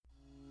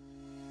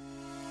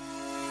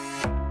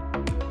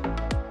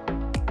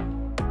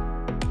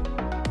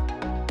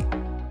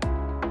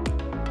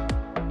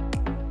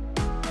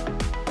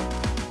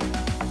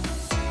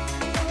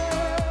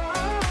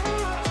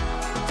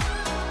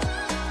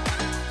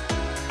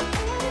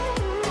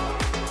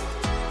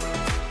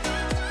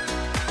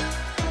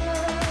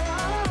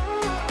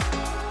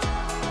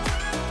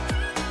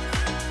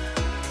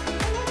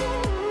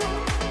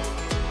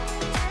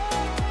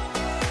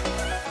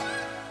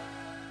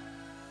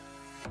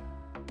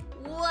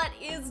What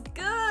is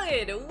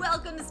good?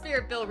 Welcome to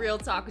Spirit-Filled Real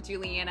Talk with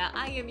Juliana.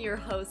 I am your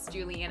host,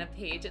 Juliana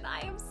Page, and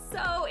I am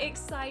so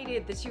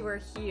excited that you are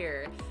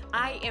here.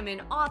 I am an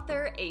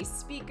author, a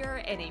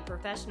speaker, and a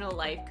professional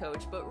life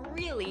coach, but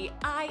really,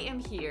 I am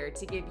here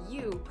to give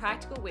you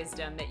practical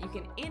wisdom that you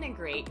can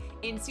integrate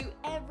into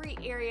every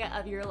area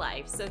of your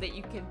life so that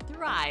you can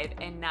thrive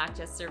and not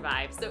just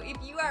survive. So if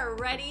you are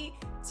ready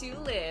to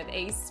live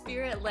a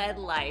spirit-led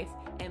life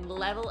and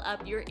level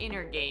up your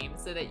inner game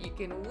so that you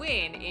can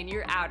win in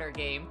your outer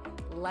game,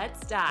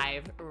 let's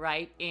dive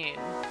right in.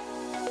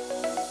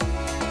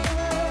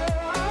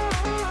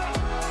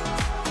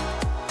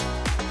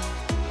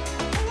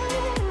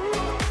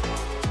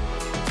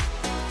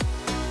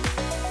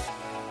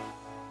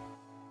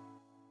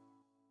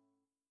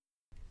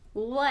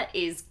 What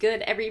is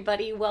good,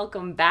 everybody?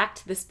 Welcome back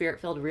to the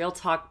Spirit-Filled Real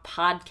Talk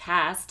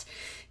podcast.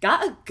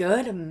 Got a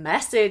good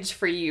message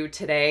for you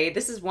today.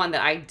 This is one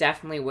that I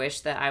definitely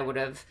wish that I would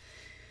have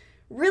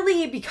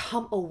really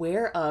become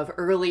aware of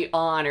early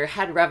on or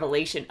had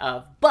revelation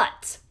of,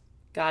 but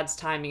God's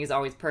timing is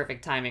always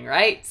perfect timing,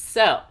 right?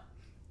 So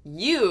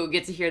you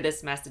get to hear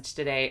this message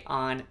today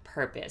on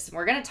purpose. And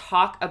we're going to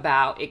talk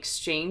about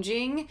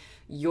exchanging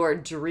your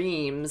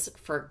dreams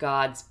for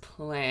God's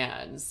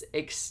plans.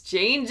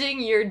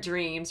 Exchanging your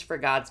dreams for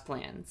God's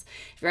plans.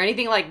 If you're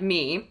anything like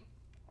me,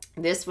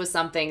 this was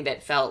something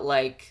that felt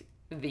like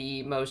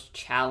the most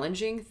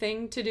challenging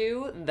thing to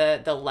do,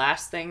 the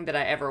last thing that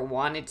I ever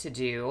wanted to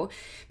do,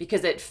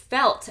 because it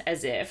felt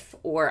as if,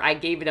 or I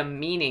gave it a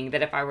meaning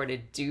that if I were to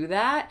do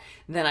that,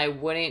 then I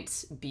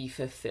wouldn't be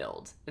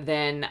fulfilled.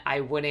 Then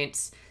I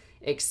wouldn't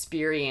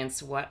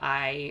experience what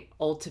I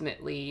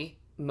ultimately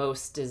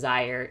most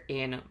desire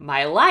in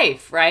my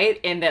life, right?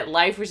 And that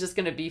life was just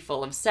going to be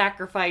full of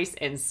sacrifice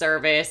and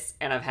service,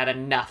 and I've had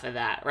enough of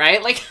that,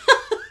 right? Like,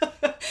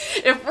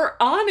 if we're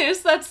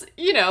honest, that's,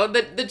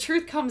 the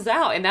truth comes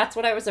out. And that's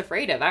what I was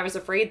afraid of. I was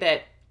afraid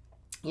that,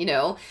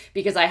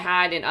 because I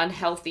had an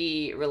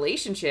unhealthy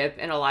relationship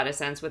in a lot of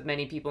sense with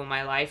many people in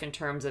my life in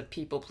terms of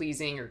people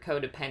pleasing or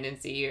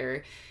codependency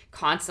or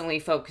constantly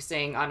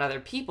focusing on other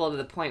people to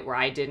the point where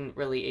I didn't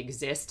really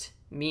exist.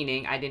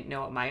 Meaning I didn't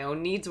know what my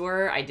own needs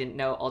were. I didn't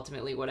know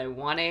ultimately what I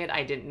wanted.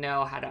 I didn't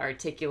know how to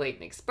articulate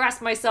and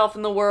express myself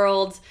in the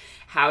world,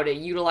 how to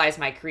utilize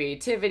my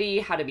creativity,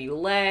 how to be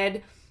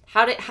led,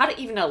 how to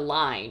even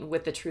align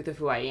with the truth of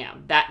who I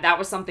am. That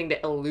was something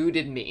that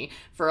eluded me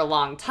for a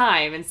long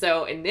time. And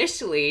so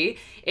initially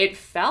it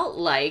felt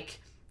like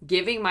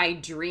giving my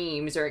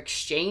dreams or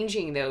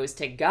exchanging those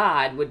to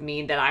God would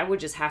mean that I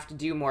would just have to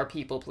do more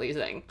people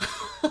pleasing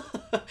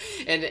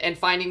and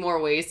finding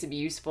more ways to be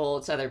useful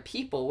to other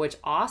people, which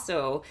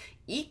also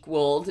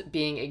equaled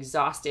being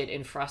exhausted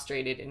and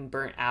frustrated and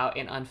burnt out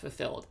and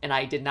unfulfilled. And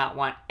I did not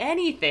want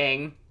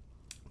anything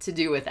to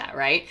do with that,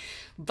 right?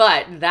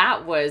 But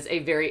that was a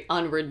very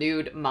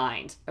unrenewed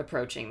mind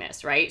approaching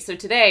this, right? So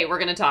today we're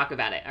going to talk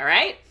about it, all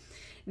right?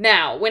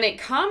 Now, when it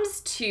comes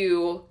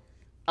to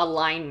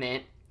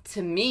alignment,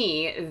 to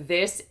me,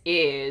 this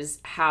is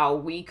how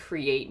we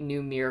create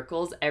new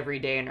miracles every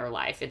day in our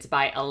life. It's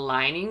by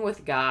aligning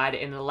with God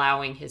and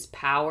allowing His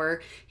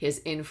power,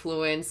 His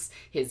influence,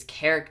 His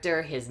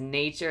character, His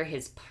nature,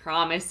 His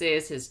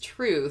promises, His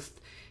truth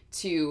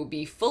to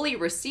be fully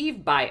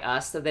received by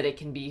us so that it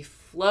can be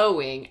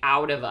flowing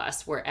out of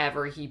us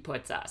wherever He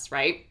puts us,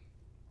 right?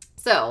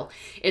 So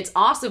it's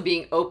also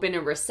being open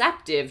and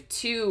receptive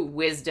to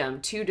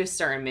wisdom, to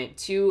discernment,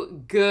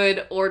 to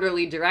good,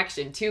 orderly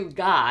direction, to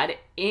God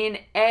in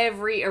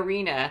every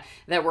arena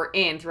that we're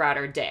in throughout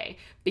our day.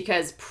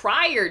 Because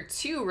prior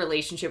to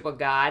relationship with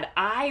God,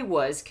 I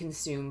was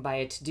consumed by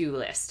a to-do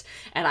list.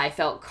 And I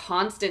felt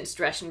constant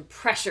stress and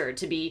pressure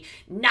to be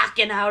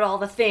knocking out all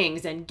the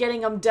things and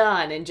getting them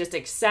done and just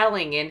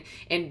excelling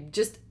and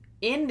just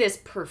in this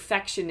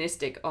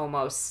perfectionistic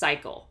almost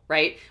cycle,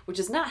 right? Which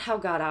is not how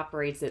God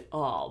operates at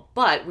all.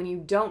 But when you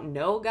don't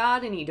know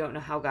God and you don't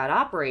know how God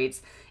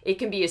operates, it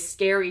can be a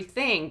scary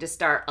thing to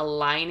start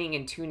aligning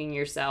and tuning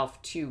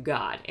yourself to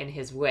God and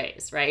His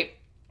ways, right?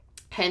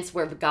 Hence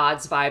where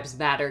God's vibes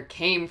matter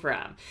came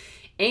from.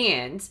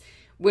 And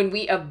when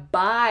we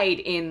abide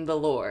in the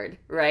Lord,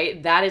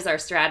 right? That is our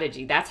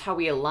strategy. That's how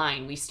we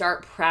align. We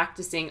start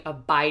practicing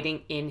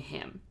abiding in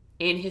Him,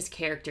 in His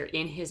character,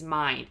 in His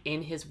mind,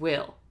 in His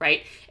will,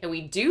 right? And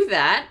we do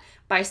that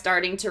by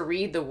starting to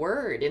read the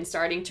Word and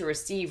starting to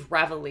receive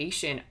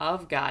revelation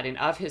of God and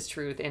of His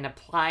truth and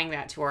applying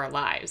that to our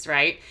lives,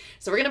 right?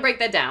 So we're going to break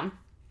that down.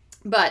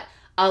 But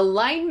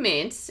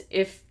alignment,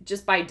 if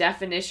just by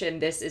definition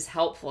this is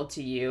helpful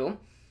to you,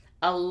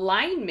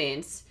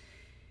 alignment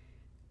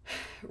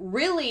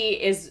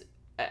really is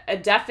a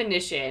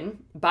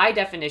definition. By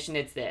definition,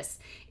 it's this.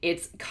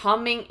 It's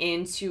coming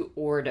into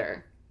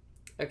order.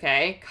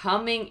 Okay,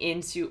 coming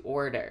into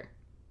order.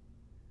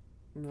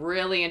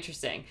 Really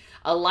interesting.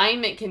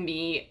 Alignment can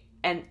be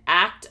an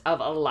act of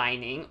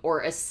aligning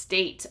or a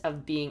state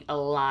of being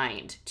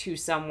aligned to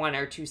someone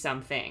or to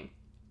something.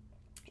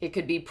 It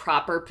could be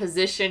proper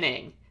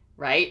positioning,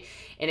 right?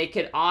 And it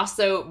could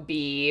also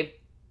be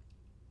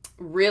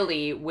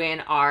really when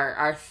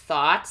our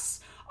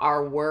thoughts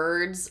our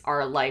words,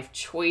 our life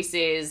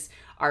choices,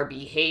 our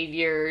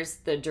behaviors,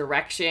 the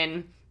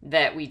direction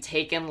that we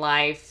take in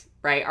life,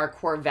 right? Our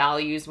core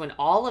values, when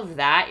all of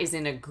that is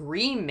in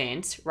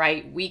agreement,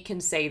 right? We can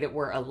say that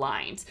we're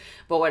aligned.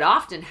 But what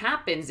often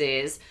happens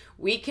is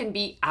we can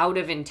be out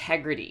of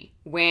integrity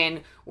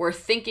when we're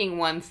thinking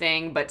one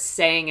thing but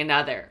saying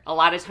another. A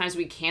lot of times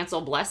we cancel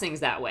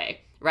blessings that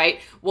way,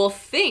 right? We'll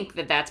think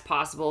that that's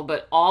possible,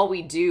 but all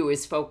we do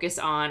is focus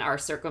on our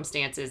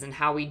circumstances and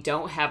how we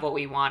don't have what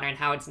we want and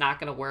how it's not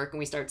going to work. And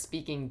we start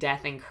speaking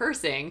death and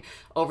cursing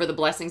over the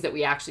blessings that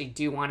we actually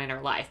do want in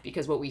our life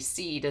because what we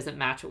see doesn't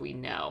match what we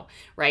know,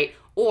 right?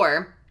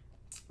 Or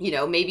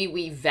maybe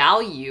we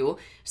value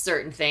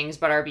certain things,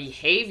 but our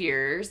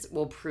behaviors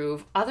will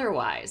prove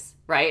otherwise,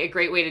 right? A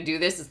great way to do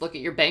this is look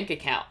at your bank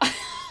account.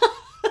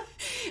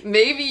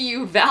 Maybe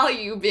you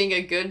value being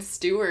a good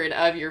steward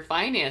of your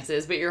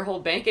finances, but your whole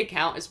bank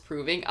account is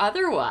proving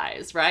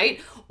otherwise,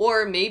 right?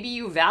 Or maybe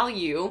you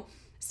value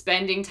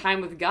spending time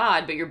with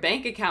God, but your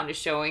bank account is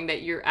showing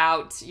that you're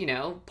out,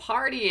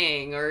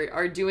 partying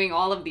or doing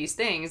all of these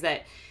things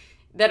that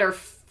are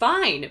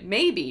fine,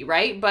 maybe,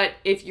 right? But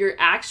if your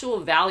actual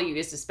value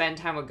is to spend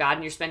time with God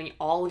and you're spending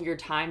all of your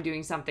time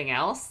doing something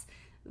else,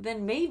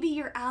 then maybe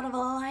you're out of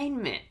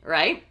alignment,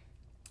 right?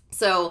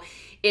 So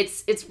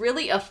it's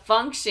really a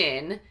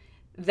function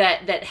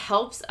that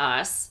helps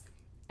us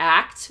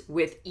act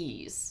with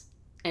ease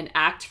and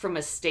act from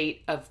a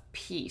state of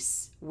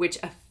peace, which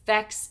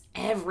affects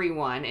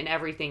everyone and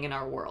everything in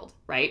our world,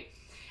 right?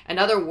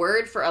 Another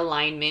word for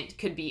alignment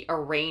could be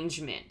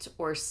arrangement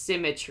or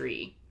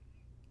symmetry,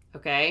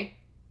 okay?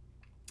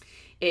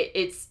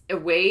 It's a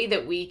way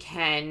that we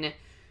can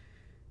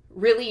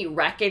really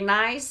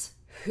recognize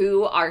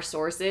who our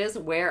source is,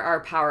 where our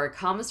power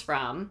comes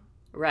from,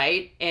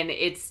 right? And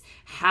it's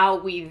how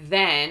we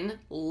then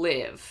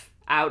live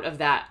out of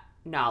that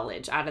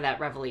knowledge, out of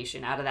that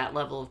revelation, out of that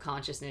level of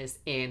consciousness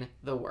in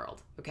the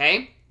world,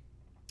 okay?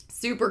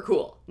 Super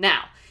cool.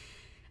 Now,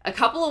 a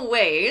couple of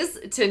ways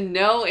to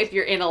know if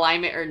you're in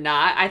alignment or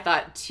not. I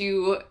thought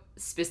 2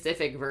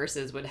 specific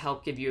verses would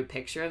help give you a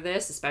picture of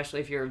this,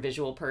 especially if you're a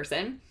visual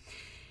person.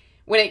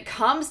 When it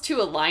comes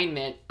to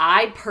alignment,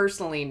 I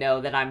personally know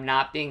that I'm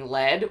not being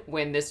led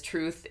when this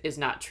truth is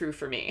not true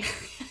for me.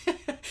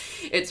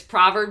 It's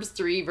Proverbs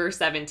 3, verse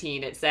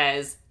 17. It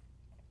says,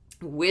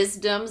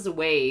 "Wisdom's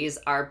ways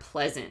are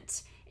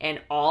pleasant,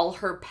 and all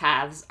her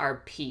paths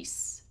are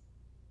peace."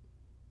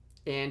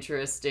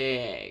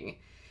 Interesting.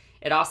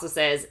 It also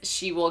says,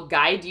 "She will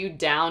guide you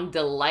down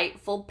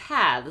delightful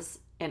paths,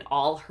 and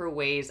all her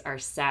ways are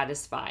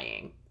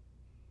satisfying."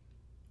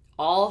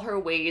 All her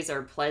ways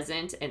are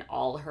pleasant and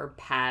all her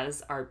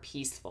paths are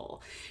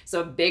peaceful. So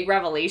a big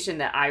revelation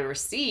that I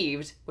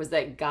received was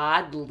that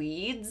God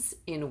leads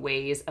in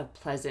ways of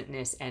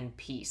pleasantness and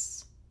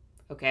peace.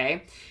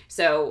 Okay?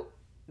 So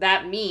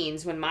that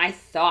means when my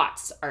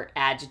thoughts are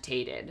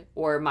agitated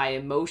or my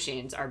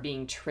emotions are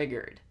being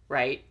triggered,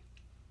 right?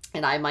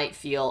 And I might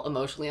feel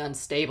emotionally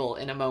unstable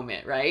in a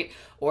moment, right?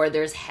 Or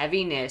there's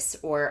heaviness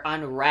or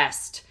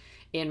unrest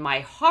in my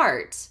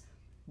heart,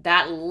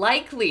 that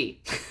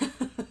likely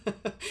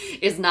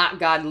is not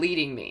God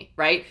leading me,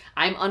 right?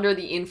 I'm under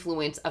the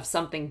influence of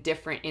something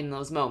different in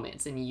those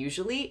moments. And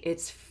usually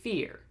it's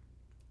fear,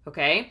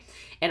 okay?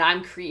 And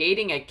I'm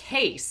creating a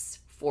case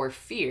for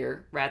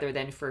fear rather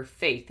than for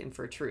faith and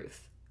for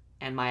truth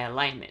and my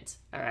alignment,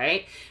 all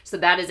right? So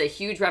that is a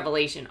huge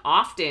revelation.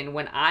 Often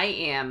when I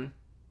am,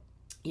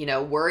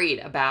 worried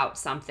about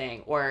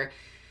something or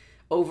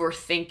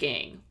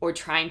overthinking or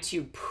trying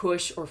to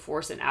push or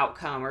force an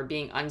outcome or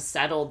being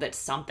unsettled that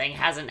something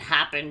hasn't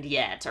happened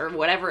yet or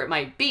whatever it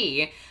might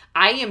be,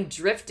 I am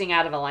drifting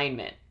out of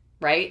alignment,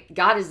 right?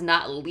 God is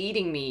not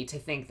leading me to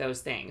think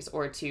those things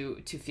or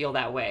to feel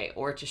that way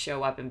or to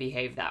show up and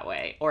behave that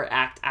way or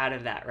act out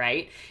of that,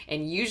 right?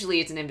 And usually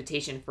it's an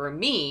invitation for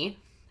me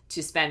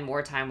to spend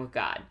more time with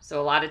God.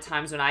 So a lot of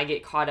times when I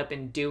get caught up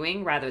in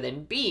doing rather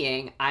than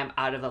being, I'm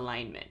out of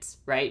alignment,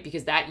 right?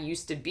 Because that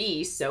used to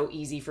be so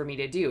easy for me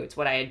to do. It's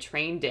what I had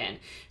trained in.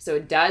 So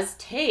it does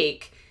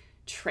take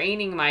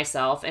training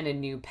myself in a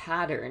new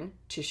pattern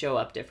to show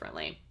up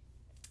differently.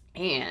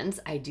 And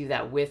I do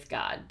that with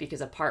God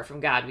because apart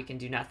from God, we can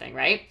do nothing,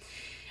 right?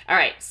 All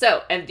right.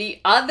 So, and the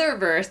other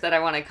verse that I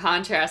want to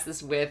contrast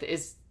this with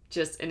is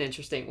just an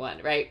interesting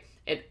one, right?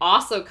 It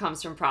also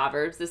comes from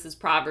Proverbs. This is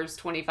Proverbs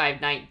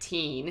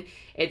 25:19.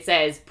 It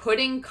says,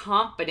 "Putting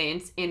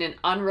confidence in an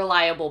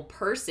unreliable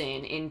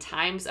person in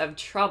times of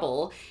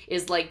trouble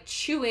is like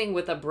chewing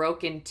with a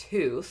broken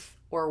tooth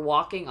or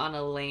walking on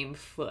a lame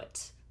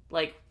foot."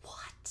 Like,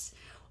 what?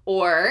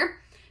 Or,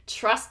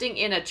 "Trusting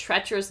in a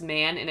treacherous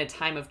man in a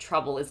time of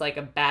trouble is like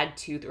a bad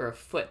tooth or a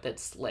foot that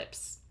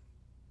slips."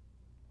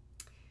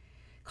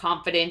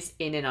 Confidence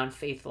in an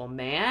unfaithful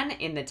man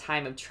in the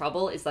time of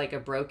trouble is like a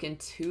broken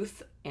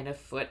tooth and a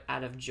foot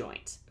out of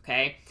joint,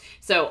 okay?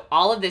 So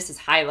all of this is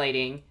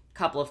highlighting a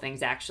couple of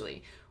things,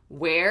 actually.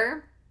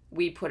 Where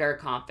we put our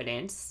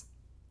confidence,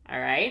 all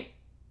right?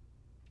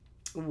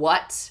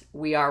 What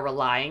we are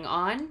relying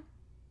on,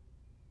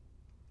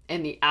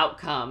 and the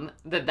outcome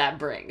that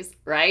brings,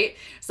 right?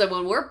 So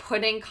when we're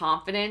putting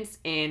confidence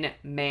in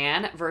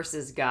man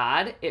versus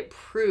God, it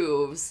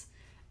proves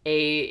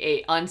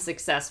a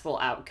unsuccessful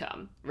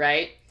outcome,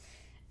 right?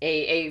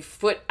 A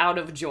foot out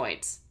of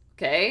joint.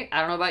 Okay, I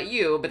don't know about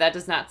you, but that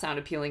does not sound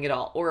appealing at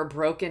all. Or a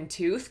broken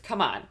tooth.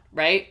 Come on,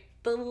 right?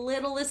 The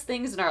littlest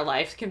things in our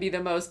life can be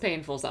the most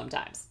painful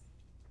sometimes.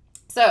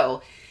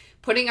 So,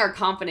 putting our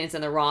confidence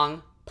in the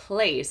wrong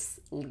place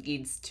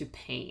leads to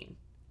pain,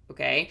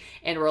 okay?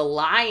 And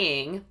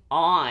relying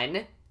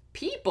on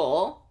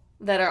people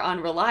that are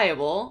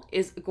unreliable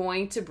is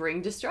going to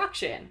bring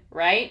destruction,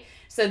 right?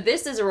 So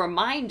this is a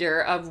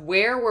reminder of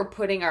where we're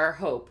putting our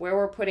hope, where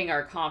we're putting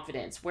our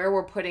confidence, where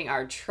we're putting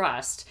our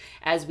trust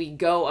as we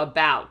go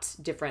about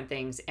different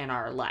things in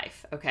our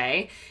life,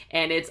 okay?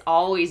 And it's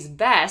always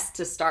best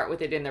to start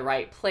with it in the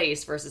right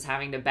place versus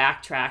having to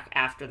backtrack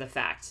after the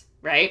fact,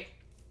 right?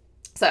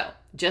 So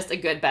just a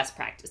good best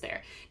practice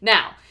there.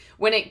 Now,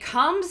 when it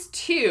comes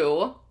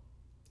to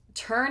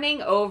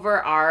turning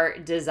over our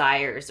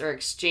desires or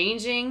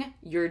exchanging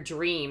your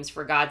dreams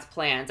for God's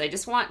plans, I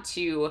just want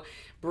to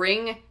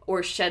bring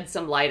or shed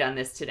some light on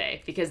this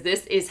today, because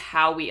this is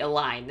how we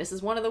align. This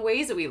is one of the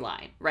ways that we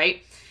align,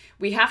 right?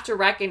 We have to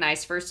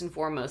recognize first and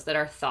foremost that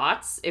our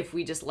thoughts, if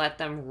we just let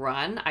them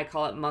run, I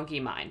call it monkey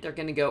mind. They're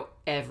going to go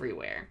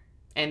everywhere.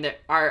 And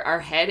our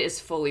head is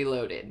fully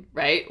loaded,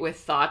 right, with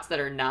thoughts that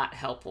are not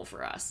helpful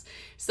for us.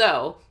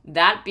 So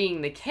that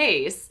being the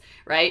case,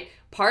 right,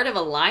 part of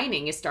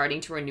aligning is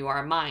starting to renew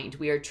our mind.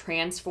 We are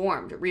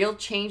transformed. Real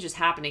change is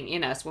happening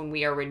in us when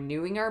we are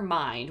renewing our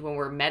mind, when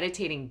we're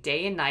meditating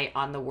day and night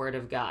on the Word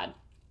of God,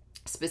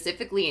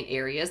 specifically in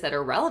areas that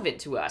are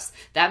relevant to us.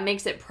 That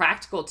makes it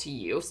practical to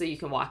you so you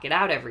can walk it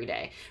out every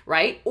day,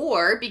 right?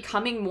 Or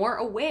becoming more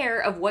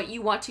aware of what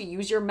you want to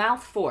use your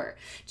mouth for.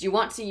 Do you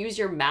want to use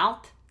your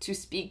mouth to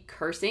speak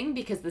cursing?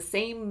 Because the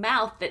same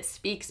mouth that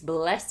speaks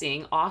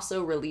blessing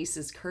also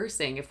releases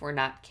cursing if we're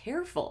not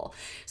careful.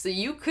 So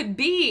you could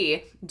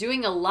be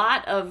doing a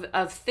lot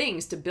of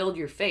things to build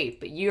your faith,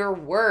 but your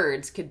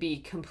words could be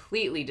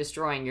completely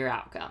destroying your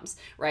outcomes,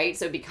 right?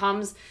 So it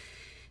becomes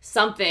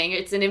something,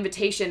 it's an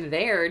invitation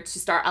there to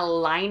start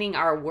aligning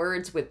our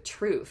words with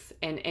truth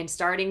and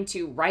starting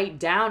to write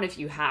down, if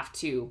you have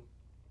to,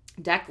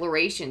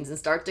 declarations and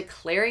start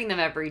declaring them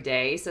every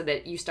day so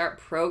that you start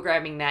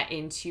programming that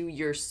into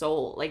your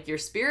soul. Like your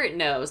spirit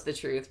knows the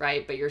truth,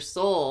 right? But your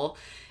soul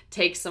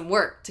takes some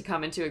work to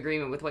come into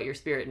agreement with what your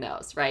spirit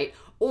knows, right?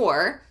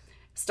 Or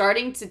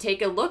starting to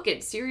take a look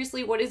at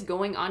seriously what is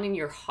going on in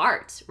your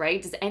heart,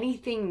 right? Does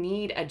anything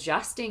need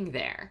adjusting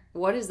there?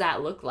 What does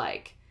that look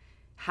like?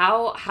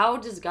 How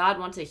does God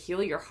want to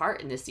heal your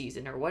heart in this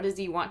season? Or what does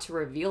he want to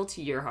reveal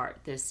to your heart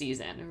this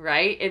season,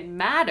 right? It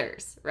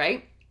matters,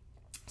 right?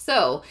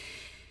 So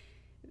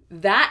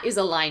that is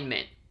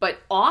alignment, but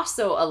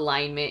also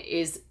alignment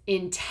is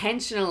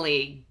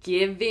intentionally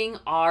giving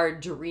our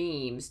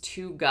dreams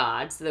to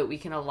God so that we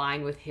can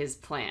align with his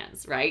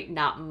plans, right?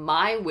 Not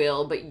my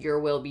will, but your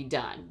will be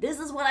done. This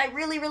is what I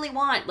really, really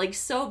want, like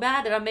so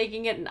bad that I'm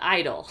making it an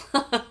idol.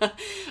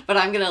 But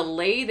I'm going to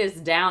lay this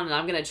down and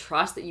I'm going to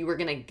trust that you are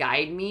going to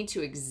guide me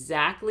to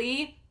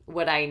exactly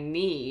what I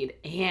need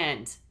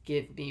and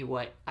give me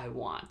what I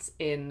want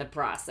in the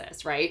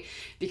process, right?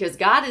 Because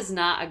God is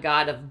not a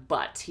God of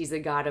but, he's a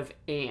God of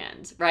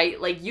and,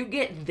 right? Like you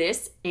get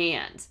this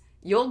and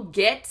you'll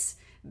get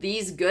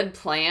these good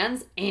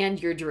plans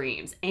and your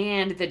dreams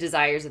and the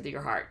desires of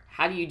your heart.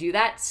 How do you do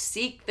that?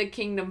 Seek the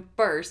kingdom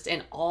first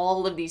and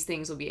all of these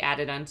things will be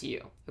added unto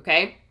you,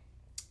 okay?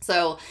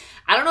 So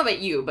I don't know about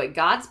you, but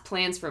God's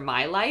plans for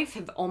my life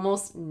have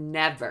almost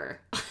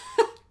never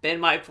been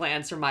my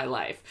plans for my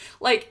life.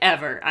 Like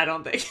ever, I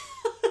don't think.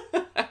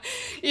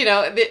 You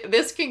know,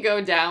 this can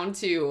go down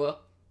to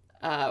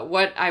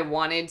what I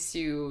wanted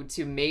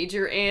to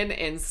major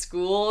in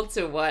school,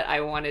 to what I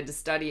wanted to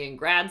study in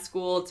grad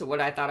school, to what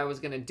I thought I was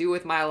going to do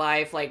with my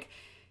life. Like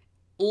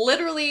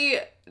literally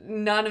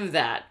none of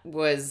that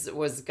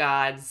was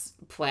God's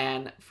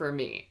plan for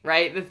me,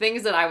 right? The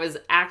things that I was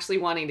actually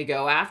wanting to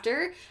go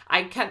after,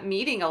 I kept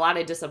meeting a lot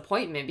of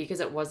disappointment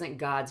because it wasn't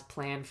God's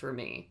plan for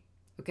me.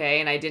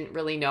 Okay, and I didn't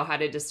really know how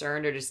to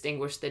discern or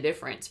distinguish the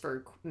difference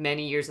for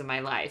many years of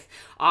my life.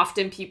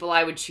 Often people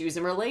I would choose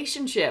in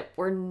relationship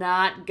were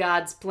not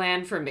God's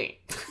plan for me.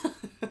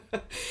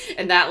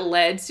 And that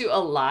led to a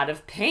lot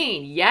of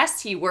pain.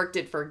 Yes, he worked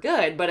it for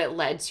good, but it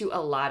led to a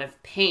lot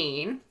of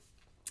pain.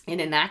 And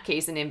in that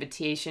case, an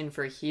invitation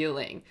for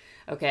healing,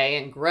 okay,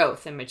 and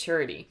growth and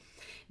maturity.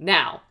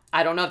 Now,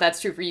 I don't know if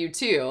that's true for you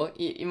too.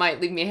 You might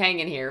leave me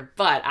hanging here,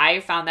 but I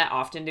found that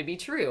often to be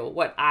true.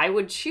 What I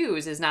would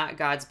choose is not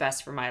God's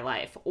best for my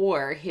life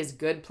or his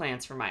good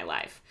plans for my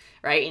life,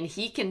 right? And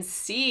he can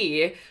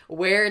see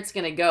where it's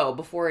going to go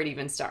before it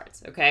even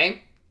starts,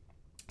 okay?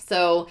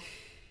 So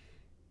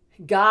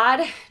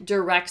God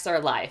directs our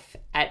life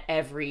at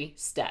every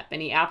step,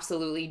 and he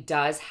absolutely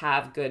does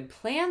have good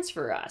plans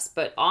for us.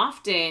 But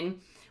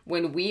often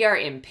when we are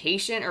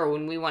impatient or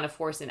when we want to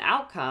force an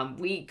outcome,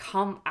 we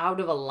come out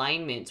of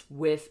alignment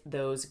with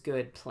those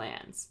good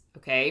plans.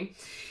 Okay.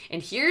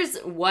 And here's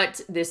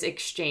what this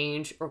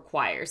exchange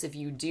requires. If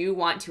you do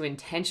want to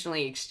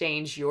intentionally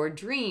exchange your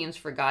dreams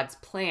for God's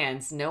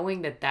plans,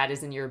 knowing that that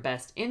is in your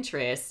best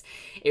interest,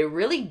 it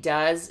really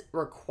does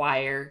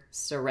require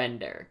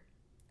surrender.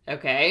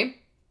 Okay.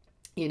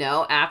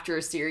 After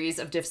a series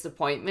of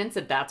disappointments,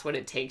 if that's what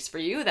it takes for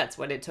you, that's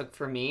what it took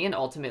for me. And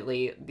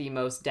ultimately, the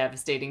most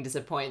devastating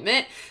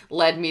disappointment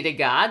led me to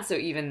God. So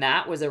even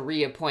that was a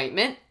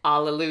reappointment.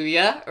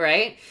 Hallelujah,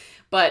 right?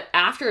 But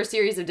after a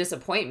series of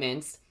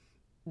disappointments,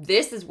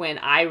 this is when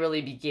I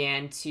really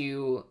began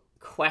to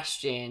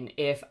question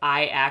if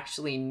I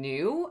actually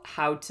knew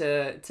how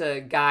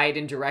to guide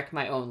and direct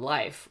my own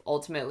life.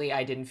 Ultimately,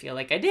 I didn't feel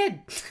like I did,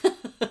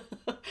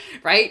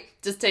 right?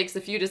 Just takes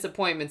a few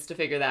disappointments to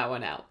figure that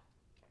one out.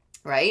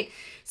 Right?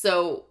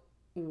 So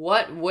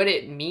what would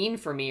it mean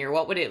for me, or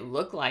what would it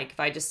look like if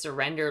I just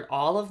surrendered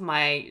all of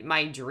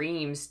my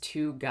dreams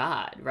to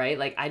God, right?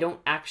 Like, I don't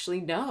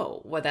actually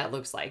know what that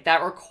looks like.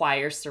 That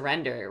requires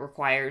surrender. It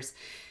requires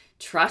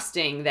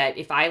trusting that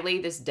if I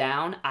lay this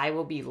down, I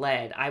will be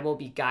led, I will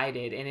be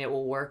guided, and it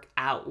will work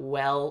out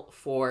well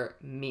for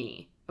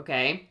me.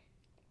 Okay?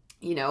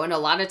 And a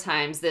lot of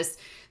times this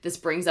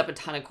brings up a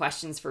ton of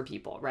questions for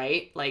people,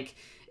 right? Like,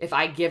 if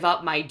I give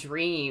up my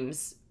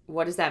dreams,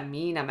 what does that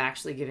mean I'm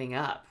actually giving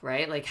up,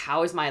 right? Like,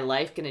 how is my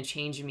life going to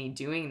change in me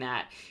doing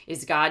that?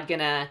 Is God going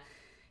to,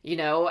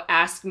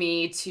 ask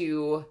me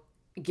to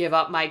give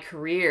up my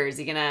career? Is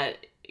he going to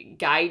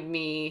guide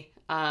me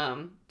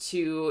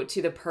to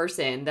the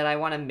person that I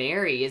want to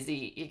marry? Is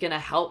he going to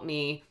help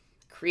me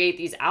create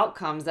these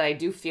outcomes that I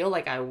do feel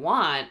like I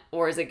want?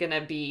 Or is it going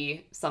to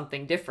be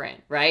something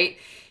different, right?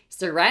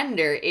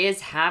 Surrender is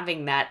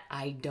having that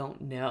I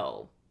don't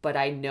know, but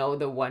I know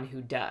the one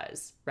who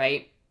does,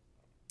 right?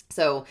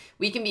 So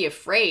we can be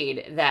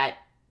afraid that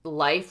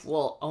life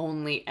will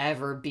only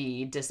ever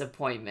be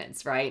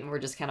disappointments, right? And we're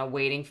just kind of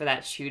waiting for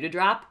that shoe to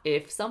drop.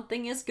 If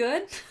something is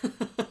good,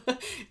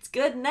 it's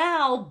good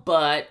now,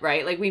 but,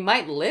 right? Like, we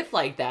might live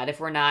like that if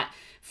we're not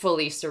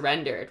fully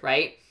surrendered,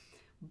 right?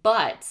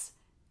 But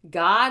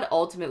God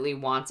ultimately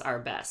wants our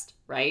best,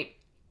 right?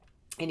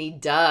 And he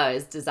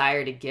does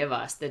desire to give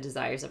us the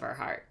desires of our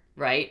heart,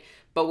 right?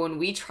 But when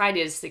we try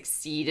to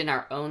succeed in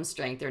our own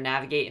strength or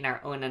navigate in our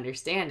own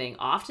understanding,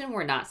 often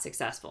we're not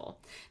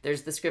successful.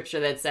 There's the scripture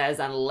that says,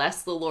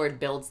 unless the Lord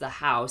builds the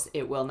house,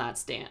 it will not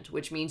stand,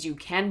 which means you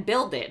can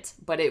build it,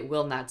 but it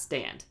will not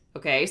stand.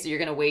 Okay, so you're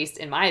going to waste,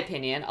 in my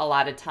opinion, a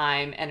lot of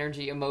time,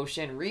 energy,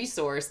 emotion,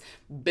 resource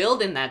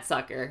building that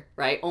sucker,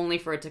 right? Only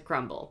for it to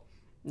crumble.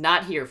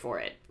 Not here for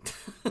it.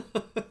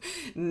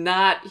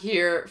 Not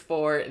here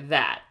for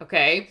that,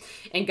 okay?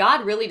 And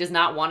God really does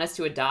not want us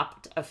to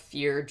adopt a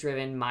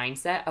fear-driven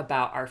mindset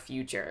about our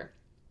future,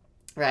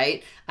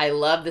 right? I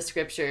love the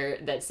scripture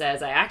that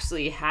says, I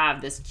actually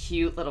have this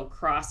cute little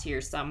cross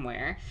here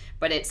somewhere,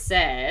 but it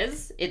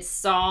says, it's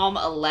Psalm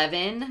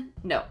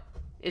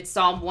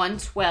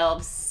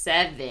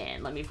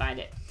 112:7. Let me find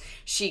it.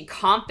 She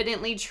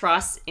confidently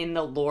trusts in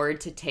the Lord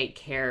to take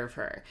care of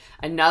her.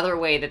 Another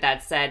way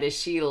that said is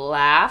she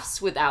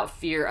laughs without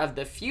fear of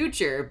the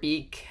future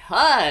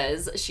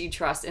because she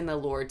trusts in the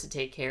Lord to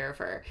take care of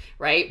her,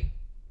 right?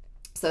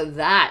 So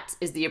that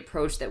is the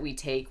approach that we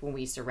take when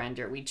we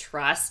surrender. We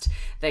trust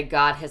that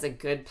God has a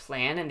good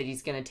plan and that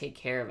he's going to take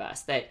care of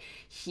us, that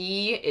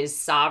he is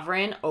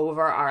sovereign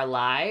over our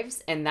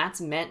lives, and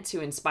that's meant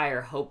to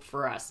inspire hope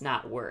for us,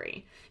 not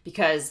worry.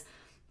 Because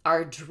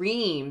our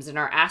dreams and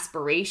our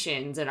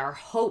aspirations and our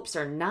hopes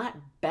are not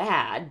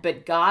bad,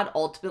 but God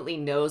ultimately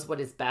knows what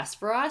is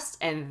best for us,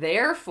 and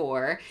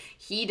therefore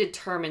he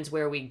determines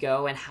where we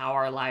go and how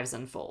our lives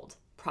unfold.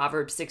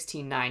 Proverbs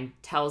 16:9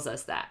 tells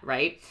us that,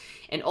 right?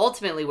 And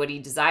ultimately what he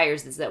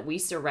desires is that we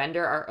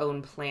surrender our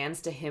own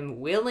plans to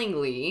him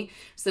willingly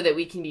so that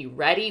we can be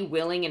ready,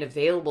 willing, and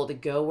available to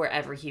go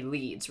wherever he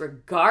leads,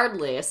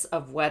 regardless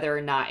of whether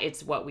or not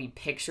it's what we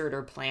pictured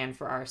or planned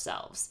for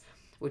ourselves,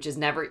 which is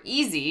never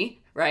easy,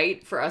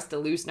 right? For us to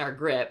loosen our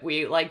grip.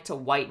 We like to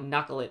white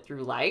knuckle it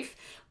through life,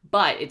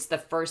 but it's the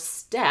first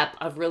step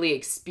of really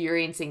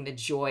experiencing the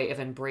joy of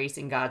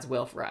embracing God's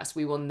will for us.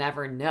 We will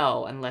never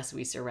know unless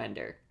we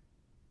surrender.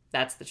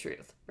 That's the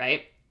truth,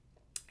 right?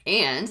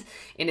 And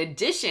in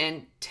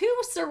addition to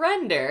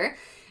surrender,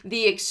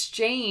 the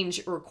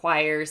exchange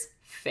requires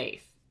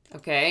faith,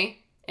 okay?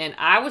 And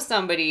I was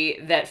somebody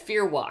that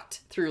fear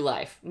walked through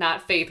life,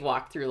 not faith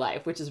walked through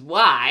life, which is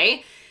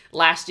why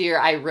last year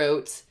I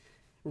wrote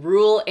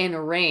Rule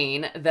and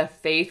Reign, the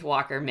Faith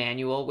Walker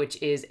Manual,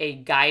 which is a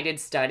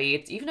guided study.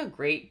 It's even a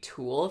great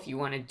tool if you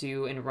want to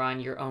do and run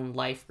your own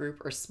life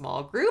group or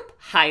small group.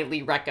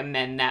 Highly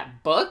recommend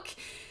that book.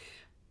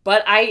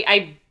 But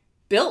I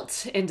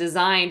built and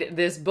designed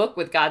this book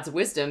with God's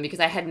wisdom because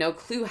I had no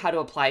clue how to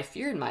apply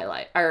fear in my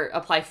life or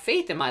apply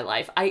faith in my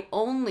life. I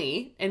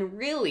only and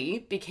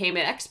really became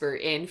an expert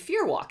in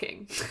fear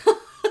walking.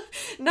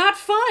 Not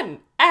fun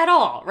at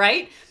all,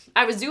 right?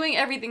 I was doing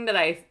everything that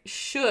I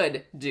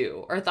should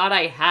do or thought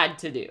I had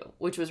to do,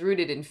 which was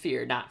rooted in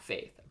fear, not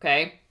faith,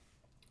 okay?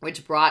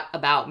 Which brought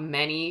about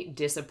many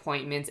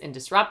disappointments and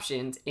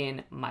disruptions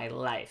in my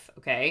life,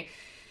 okay?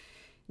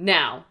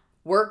 Now,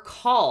 we're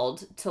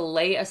called to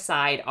lay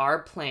aside our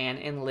plan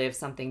and live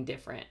something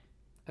different,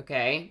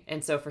 okay?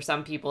 And so for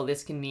some people,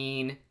 this can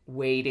mean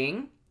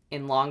waiting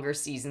in longer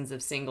seasons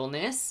of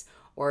singleness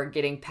or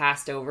getting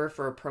passed over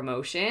for a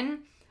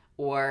promotion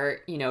or,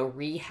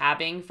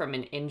 rehabbing from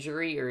an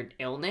injury or an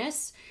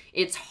illness.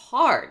 It's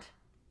hard.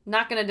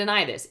 Not going to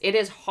deny this. It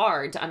is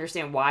hard to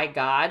understand why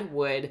God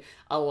would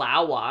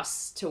allow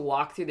us to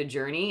walk through the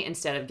journey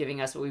instead of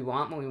giving us what we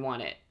want when we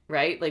want it,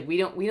 right? Like we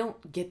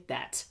don't get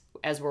that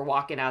as we're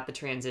walking out the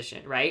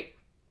transition, right?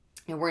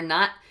 And we're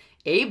not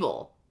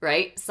able,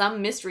 right?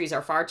 Some mysteries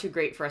are far too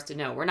great for us to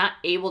know. We're not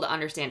able to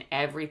understand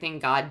everything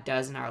God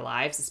does in our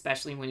lives,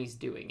 especially when he's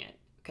doing it,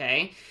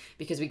 okay?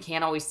 Because we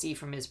can't always see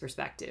from his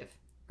perspective,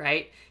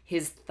 right?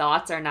 His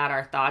thoughts are not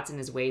our thoughts and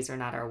his ways are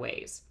not our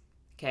ways.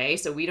 Okay,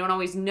 so we don't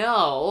always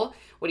know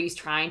what he's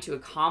trying to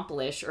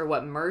accomplish or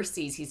what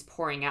mercies he's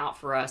pouring out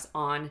for us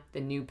on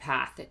the new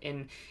path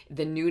and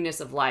the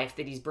newness of life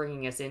that he's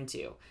bringing us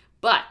into.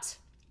 But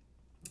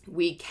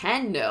we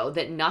can know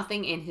that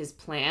nothing in his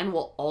plan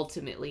will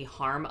ultimately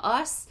harm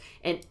us,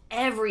 and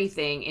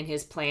everything in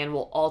his plan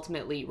will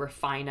ultimately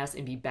refine us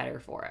and be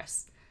better for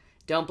us.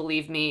 Don't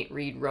believe me?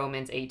 Read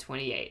Romans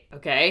 8:28,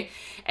 okay?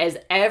 As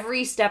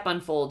every step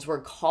unfolds,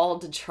 we're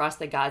called to trust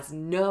that God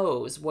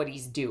knows what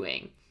he's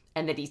doing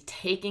and that he's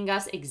taking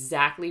us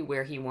exactly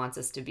where he wants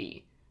us to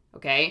be,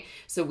 okay?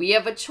 So we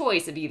have a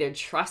choice of either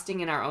trusting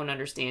in our own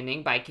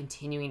understanding by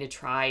continuing to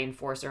try and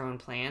force our own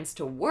plans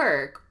to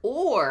work,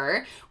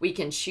 or we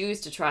can choose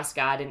to trust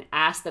God and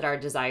ask that our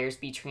desires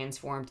be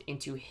transformed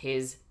into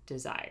his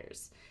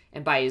desires.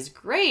 And by his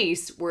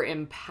grace, we're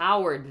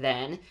empowered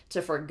then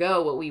to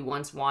forgo what we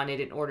once wanted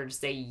in order to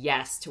say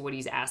yes to what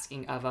he's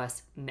asking of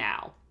us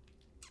now,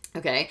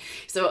 okay?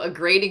 So a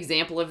great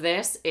example of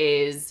this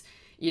is,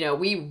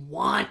 we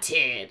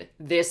wanted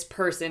this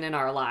person in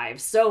our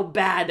lives so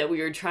bad that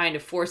we were trying to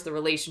force the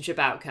relationship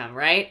outcome,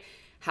 right?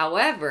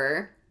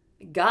 However,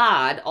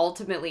 God,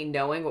 ultimately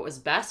knowing what was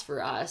best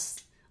for us,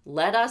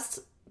 led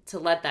us to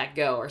let that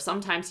go. Or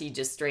sometimes he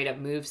just straight up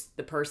moves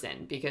the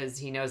person because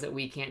he knows that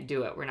we can't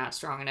do it. We're not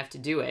strong enough to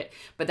do it.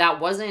 But that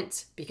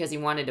wasn't because he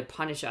wanted to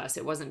punish us.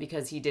 It wasn't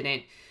because he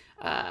didn't,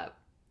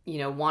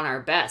 want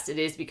our best. It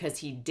is because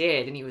he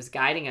did, and he was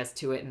guiding us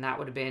to it. And that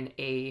would have been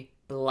a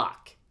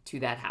block to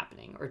that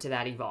happening or to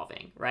that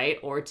evolving, right?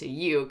 Or to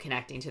you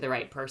connecting to the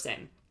right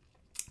person.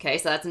 Okay,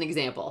 so that's an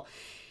example.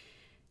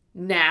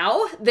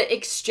 Now, the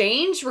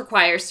exchange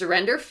requires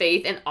surrender,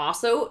 faith, and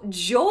also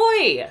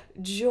joy.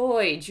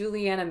 Joy.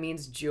 Juliana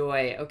means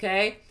joy,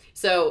 okay?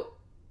 So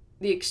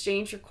the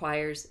exchange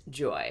requires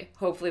joy.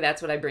 Hopefully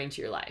that's what I bring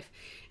to your life.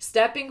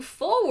 Stepping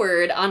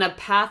forward on a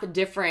path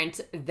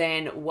different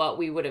than what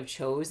we would have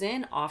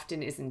chosen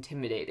often is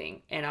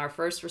intimidating, and our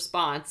first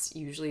response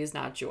usually is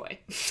not joy.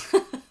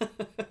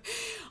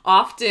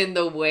 Often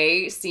the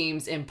way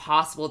seems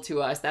impossible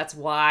to us. That's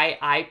why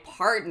I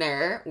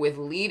partner with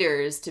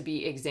leaders to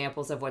be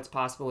examples of what's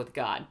possible with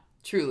God.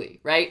 Truly,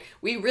 right?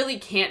 We really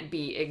can't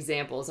be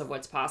examples of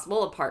what's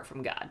possible apart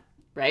from God,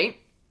 right?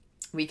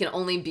 We can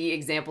only be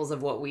examples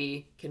of what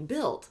we can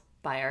build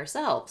by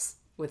ourselves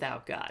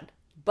without God.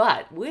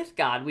 But with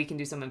God, we can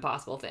do some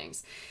impossible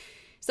things.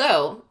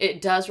 So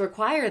it does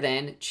require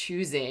then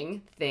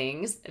choosing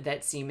things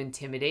that seem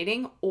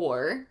intimidating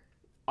or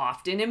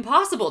often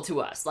impossible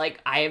to us. Like,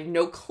 I have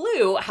no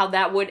clue how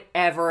that would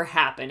ever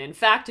happen. In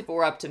fact, if it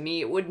were up to me,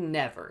 it would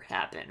never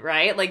happen,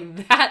 right?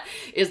 Like, that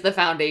is the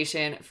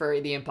foundation for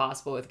the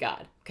impossible with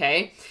God,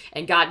 okay?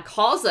 And God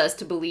calls us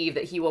to believe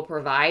that he will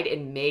provide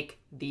and make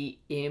the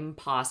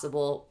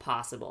impossible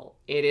possible.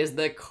 It is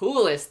the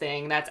coolest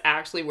thing. That's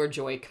actually where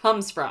joy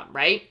comes from,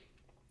 right?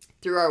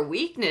 Through our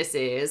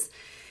weaknesses,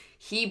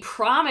 he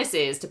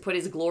promises to put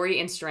his glory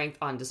and strength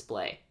on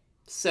display.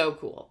 So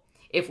cool.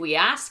 If we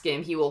ask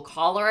him, he will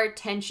call our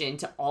attention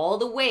to all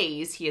the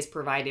ways he has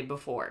provided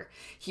before.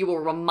 He will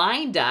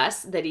remind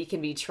us that he can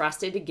be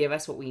trusted to give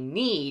us what we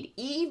need,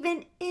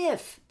 even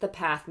if the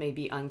path may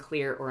be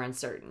unclear or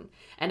uncertain.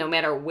 And no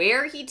matter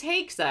where he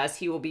takes us,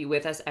 he will be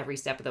with us every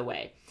step of the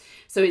way.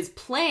 So his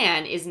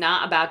plan is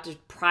not about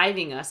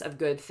depriving us of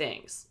good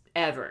things,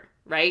 ever,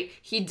 right?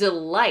 He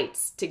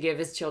delights to give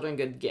his children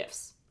good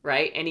gifts,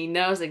 right? And he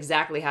knows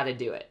exactly how to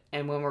do it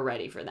and when we're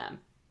ready for them.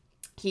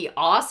 He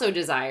also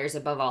desires,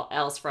 above all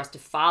else, for us to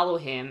follow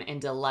him and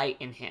delight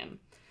in him.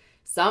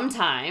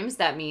 Sometimes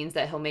that means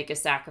that he'll make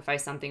us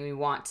sacrifice something we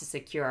want to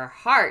secure our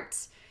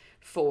hearts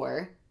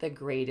for the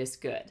greatest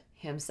good,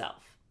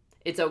 himself.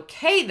 It's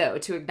okay, though,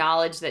 to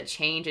acknowledge that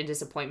change and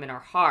disappointment are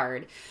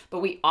hard, but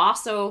we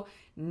also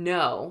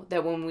know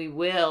that when we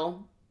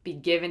will be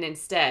given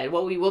instead,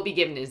 what we will be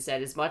given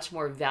instead is much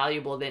more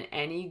valuable than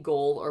any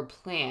goal or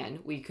plan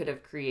we could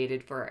have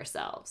created for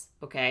ourselves,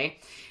 okay?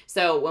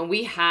 So when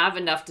we have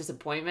enough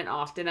disappointment,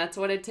 often that's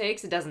what it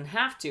takes. It doesn't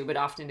have to, but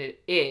often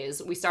it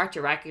is. We start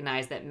to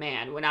recognize that,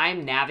 man, when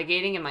I'm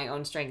navigating in my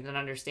own strength and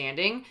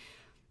understanding,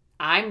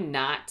 I'm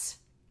not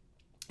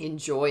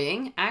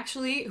enjoying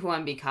actually who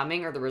I'm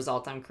becoming or the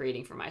result I'm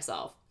creating for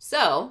myself.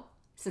 So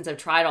since I've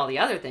tried all the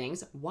other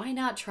things, why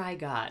not try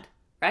God,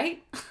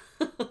 right?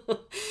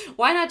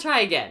 Why not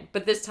try again,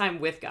 but this time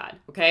with God,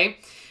 okay?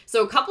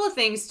 So a couple of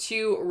things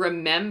to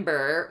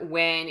remember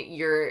when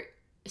you're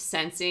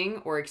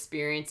sensing or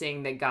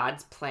experiencing that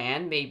God's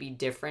plan may be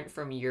different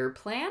from your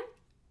plan.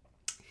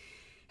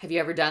 Have you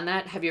ever done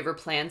that? Have you ever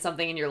planned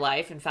something in your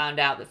life and found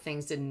out that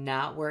things did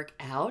not work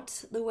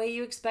out the way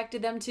you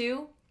expected them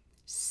to?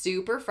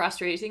 Super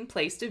frustrating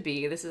place to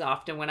be. This is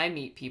often when I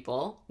meet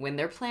people when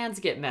their plans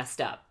get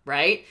messed up,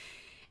 right?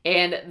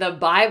 And the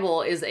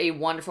Bible is a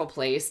wonderful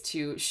place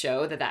to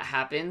show that that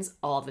happens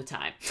all the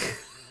time,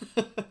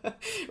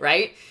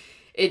 right?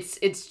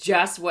 It's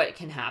just what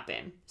can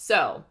happen.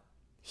 So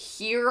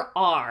here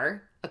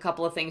are a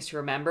couple of things to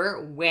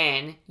remember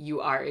when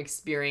you are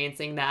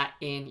experiencing that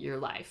in your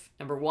life.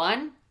 Number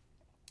one,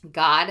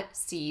 God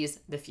sees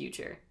the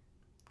future.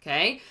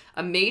 Okay?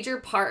 A major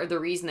part of the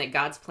reason that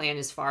God's plan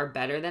is far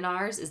better than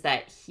ours is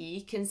that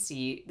he can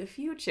see the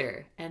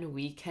future and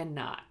we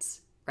cannot,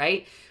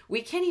 right?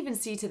 We can't even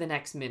see to the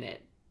next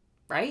minute,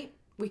 right?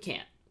 We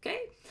can't,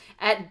 okay?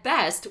 At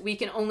best, we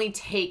can only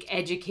take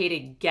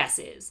educated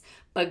guesses,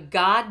 but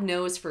God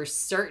knows for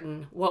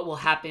certain what will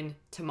happen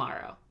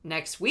tomorrow,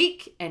 next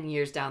week, and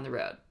years down the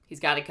road. He's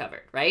got it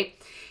covered,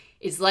 right?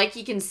 It's like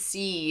he can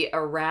see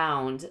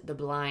around the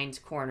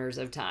blind corners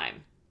of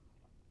time,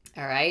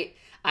 all right?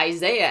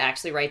 Isaiah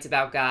actually writes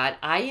about God,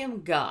 I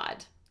am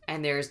God,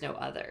 and there is no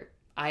other.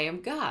 I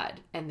am God,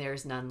 and there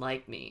is none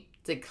like me,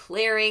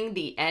 declaring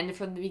the end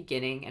from the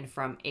beginning and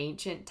from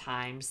ancient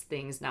times,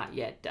 things not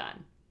yet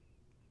done.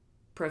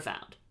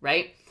 Profound,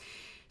 right?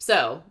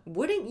 So,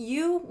 wouldn't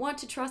you want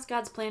to trust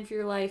God's plan for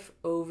your life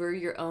over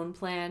your own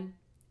plan?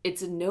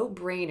 It's a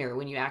no-brainer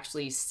when you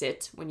actually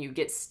sit, when you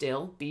get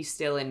still, be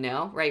still and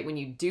know, right? When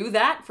you do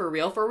that for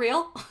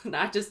real,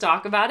 not just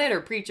talk about it or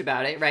preach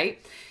about it,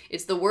 right?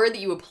 It's the word that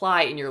you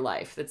apply in your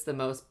life that's the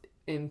most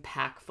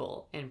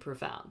impactful and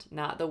profound,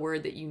 not the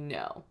word that you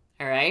know,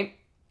 all right?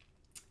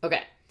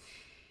 Okay.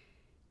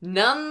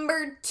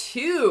 Number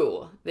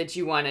 2 that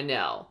you want to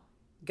know,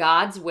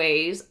 God's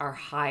ways are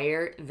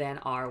higher than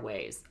our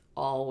ways.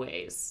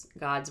 Always.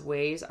 God's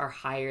ways are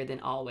higher than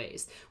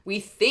always. We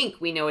think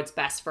we know what's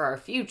best for our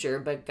future,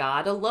 but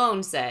God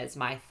alone says,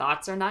 my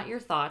thoughts are not your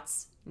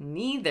thoughts,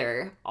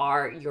 neither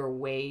are your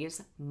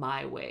ways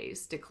my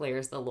ways,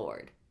 declares the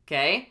Lord.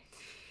 Okay?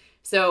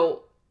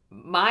 So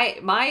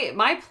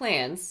my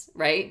plans,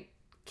 right,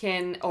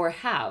 can or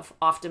have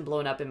often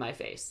blown up in my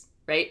face,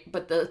 right?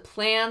 But the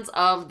plans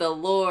of the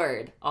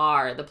Lord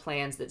are the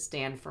plans that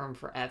stand firm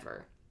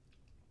forever.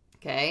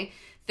 Okay?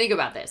 Think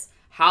about this.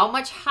 How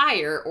much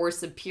higher or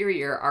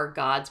superior are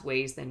God's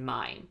ways than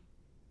mine?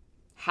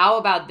 How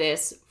about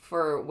this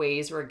for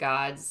ways where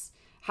God's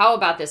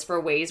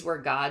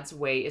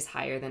way is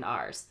higher than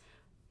ours?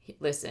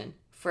 Listen,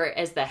 for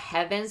as the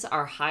heavens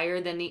are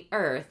higher than the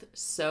earth,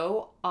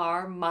 so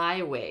are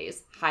my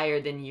ways higher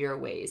than your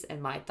ways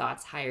and my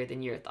thoughts higher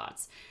than your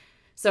thoughts.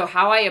 So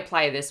how I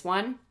apply this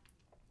one,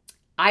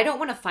 I don't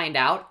want to find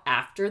out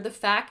after the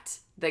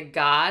fact that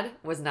God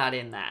was not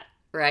in that.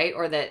 Right?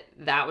 Or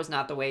that was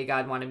not the way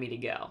God wanted me to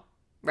go,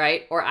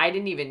 right? Or I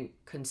didn't even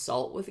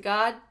consult with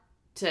God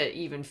to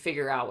even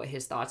figure out what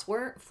his thoughts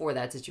were for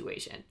that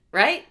situation,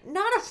 right?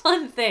 Not a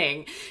fun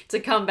thing to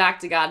come back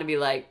to God and be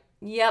like,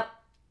 yep,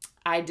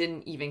 I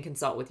didn't even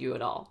consult with you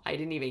at all. I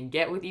didn't even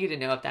get with you to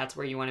know if that's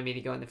where you wanted me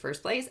to go in the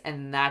first place,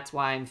 and that's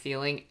why I'm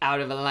feeling out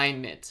of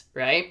alignment,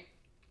 right?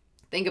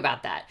 Think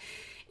about that.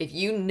 If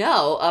you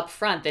know up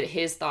front that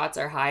his thoughts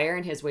are higher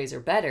and his ways are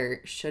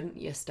better, shouldn't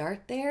you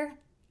start there?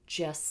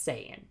 Just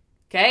saying.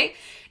 Okay.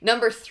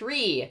 Number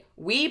 3,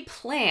 we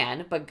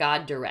plan, but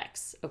God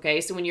directs.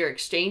 Okay. So when you're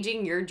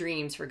exchanging your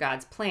dreams for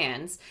God's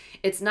plans,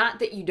 it's not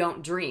that you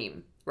don't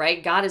dream,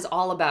 right? God is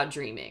all about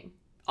dreaming,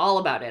 all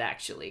about it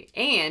actually.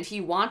 And he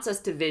wants us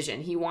to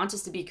vision. He wants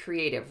us to be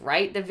creative,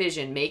 write the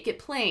vision, make it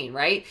plain,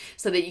 right?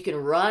 So that you can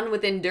run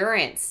with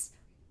endurance,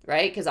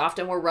 right? Because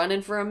often we're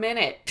running for a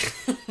minute.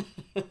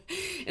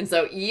 And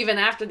so even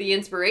after the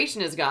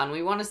inspiration is gone,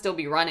 we want to still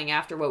be running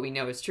after what we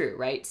know is true,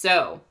 right?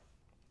 So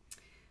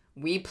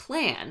we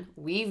plan,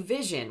 we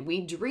vision, we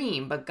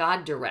dream, but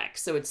God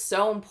directs. So it's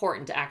so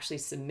important to actually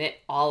submit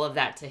all of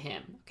that to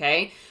him,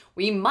 okay?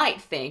 We might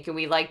think, and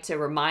we like to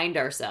remind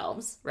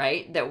ourselves,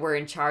 right, that we're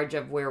in charge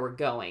of where we're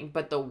going.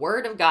 But the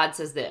word of God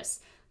says this,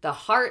 the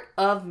heart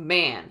of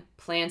man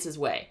plans his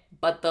way,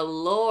 but the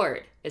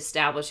Lord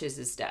establishes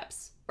his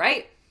steps,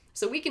 right?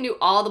 So we can do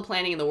all the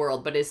planning in the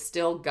world, but it's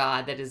still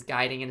God that is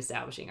guiding and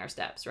establishing our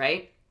steps,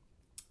 right?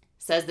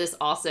 Says this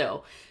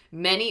also,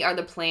 many are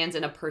the plans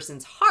in a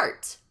person's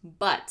heart,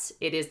 but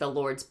it is the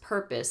Lord's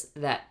purpose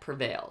that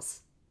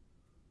prevails.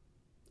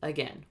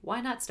 Again,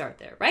 why not start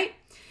there, right?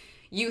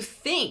 You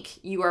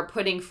think you are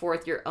putting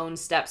forth your own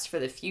steps for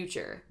the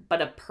future,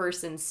 but a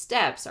person's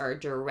steps are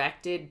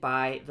directed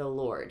by the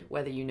Lord,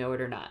 whether you know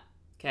it or not.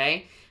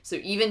 Okay? So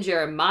even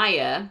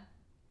Jeremiah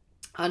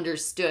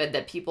understood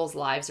that people's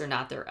lives are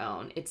not their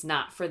own. It's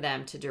not for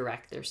them to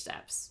direct their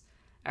steps.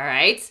 All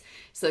right?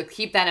 So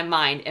keep that in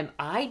mind. Am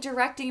I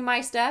directing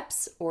my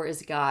steps, or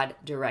is God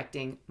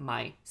directing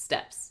my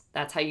steps?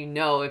 That's how you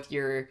know if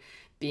you're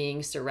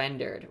being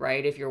surrendered,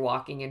 right? If you're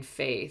walking in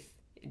faith.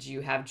 Do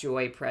you have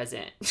joy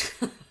present?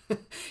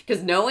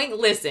 Because knowing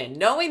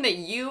that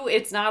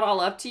it's not all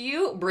up to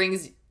you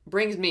brings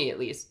me at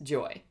least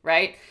joy,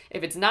 right?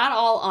 If it's not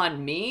all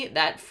on me,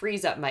 that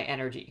frees up my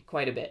energy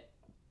quite a bit.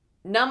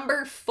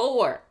 Number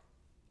 4,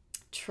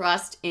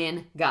 trust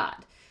in God.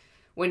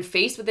 When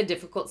faced with a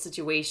difficult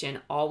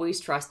situation, always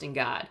trust in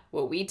God.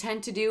 What we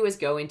tend to do is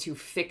go into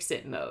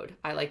fix-it mode.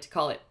 I like to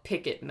call it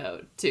pick-it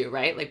mode too,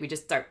 right? Like we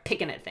just start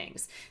picking at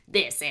things.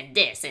 This and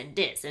this and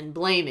this and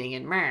blaming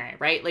and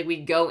right? Like we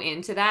go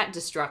into that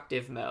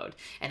destructive mode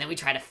and then we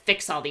try to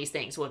fix all these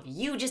things. Well, if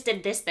you just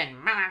did this, then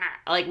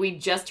like we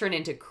just turn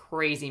into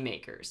crazy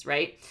makers,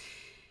 right?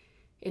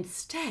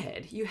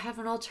 Instead, you have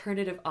an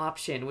alternative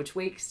option, which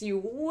makes you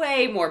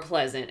way more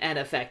pleasant and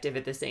effective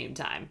at the same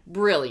time.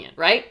 Brilliant,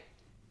 right?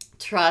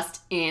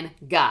 Trust in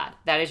God.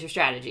 That is your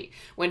strategy.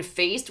 When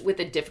faced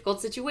with a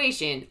difficult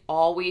situation,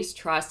 always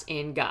trust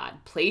in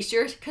God. Place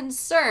your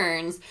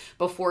concerns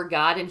before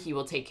God and He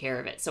will take care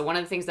of it. So one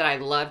of the things that I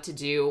love to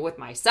do with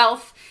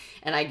myself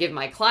and I give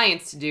my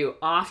clients to do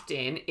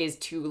often is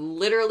to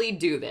literally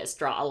do this.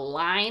 Draw a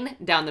line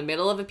down the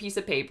middle of a piece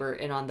of paper,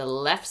 and on the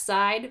left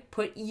side,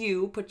 put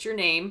your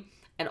name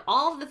and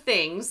all of the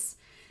things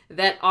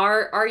that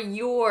are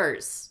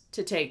yours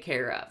to take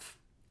care of.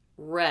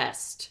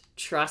 Rest.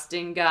 Trust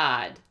in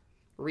God,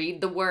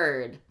 read the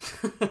word,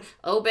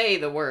 obey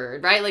the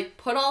word, right? Like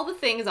put all the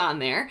things on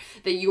there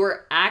that you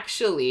are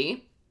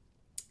actually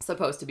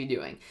supposed to be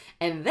doing.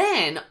 And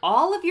then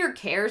all of your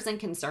cares and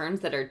concerns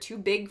that are too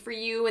big for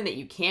you and that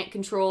you can't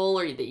control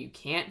or that you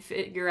can't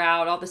figure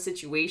out, all the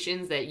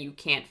situations that you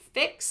can't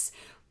fix,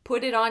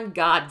 put it on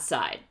God's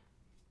side.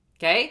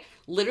 Okay?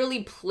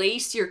 Literally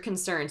place your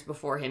concerns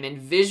before Him, and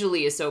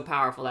visually is so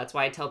powerful. That's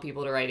why I tell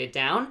people to write it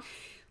down.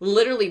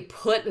 Literally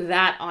put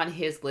that on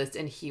His list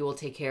and He will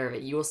take care of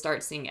it. You will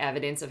start seeing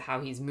evidence of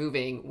how He's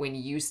moving when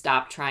you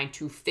stop trying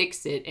to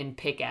fix it and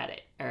pick at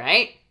it. All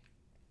right?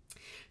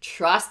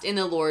 Trust in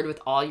the Lord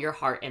with all your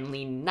heart and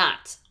lean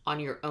not on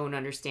your own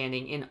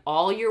understanding. In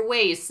all your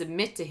ways,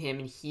 submit to Him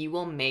and He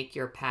will make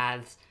your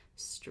paths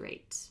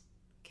straight.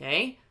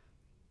 Okay?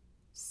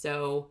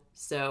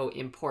 So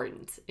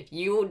important. If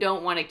you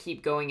don't want to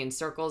keep going in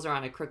circles or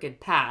on a crooked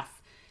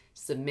path,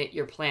 submit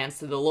your plans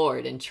to the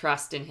Lord and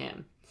trust in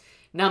Him.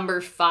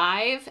 Number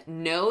 5,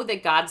 know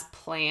that God's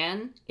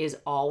plan is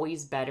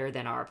always better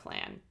than our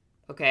plan.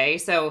 Okay,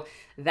 so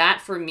that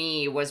for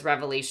me was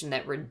revelation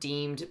that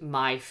redeemed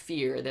my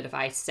fear that if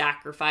I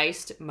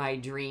sacrificed my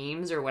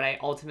dreams or what I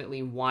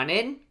ultimately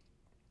wanted,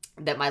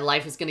 that my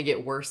life was going to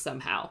get worse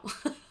somehow.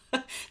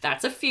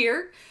 That's a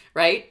fear,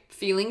 right?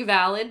 Feeling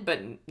valid,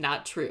 but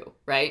not true,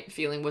 right?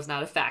 Feeling was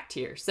not a fact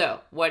here.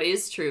 So what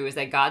is true is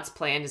that God's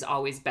plan is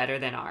always better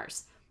than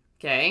ours.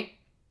 Okay?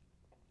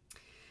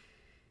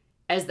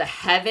 As the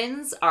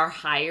heavens are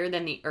higher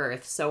than the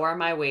earth, so are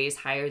my ways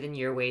higher than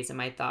your ways and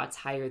my thoughts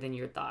higher than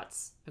your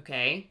thoughts.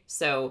 Okay?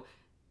 So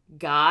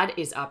God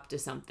is up to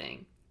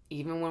something.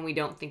 Even when we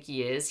don't think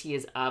He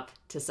is up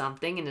to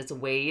something, and His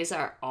ways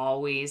are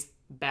always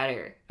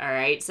better. All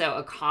right? So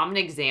a common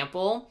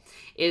example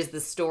is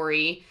the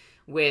story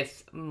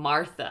with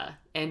Martha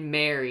and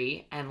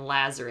Mary and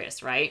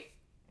Lazarus, right?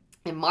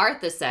 And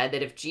Martha said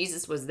that if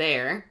Jesus was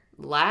there,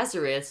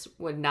 Lazarus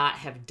would not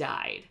have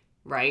died,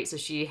 right? So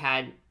she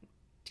had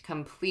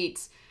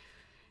complete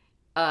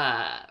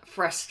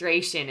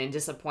frustration and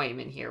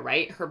disappointment here,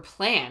 right? Her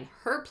plan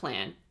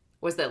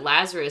was that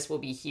Lazarus will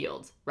be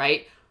healed,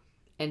 right?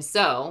 And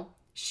so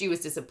she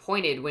was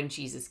disappointed when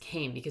Jesus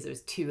came because it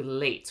was too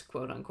late,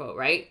 quote unquote,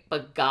 right?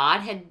 But God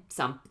had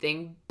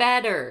something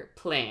better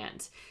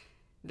planned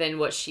than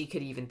what she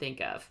could even think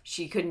of.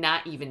 She could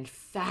not even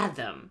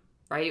fathom,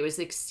 right? It was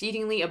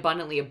exceedingly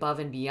abundantly above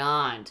and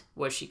beyond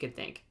what she could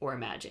think or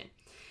imagine.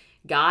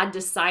 God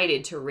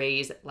decided to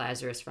raise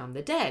Lazarus from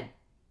the dead,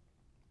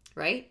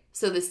 right?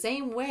 So the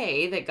same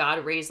way that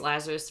God raised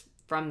Lazarus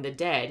from the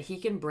dead, He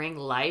can bring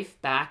life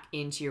back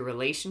into your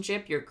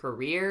relationship, your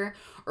career,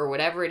 or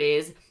whatever it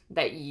is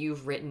that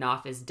you've written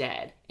off as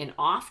dead. And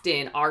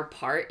often our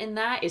part in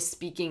that is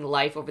speaking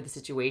life over the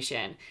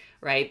situation,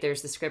 right?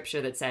 There's the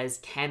scripture that says,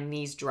 can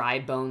these dry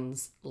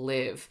bones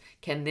live?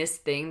 Can this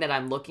thing that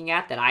I'm looking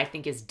at that I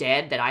think is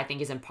dead, that I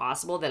think is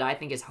impossible, that I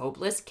think is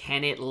hopeless,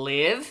 can it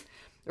live?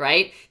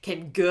 Right?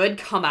 Can good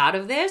come out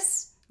of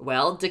this?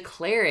 Well,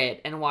 declare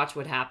it and watch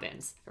what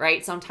happens,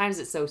 right? Sometimes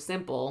it's so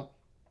simple,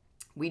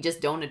 we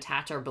just don't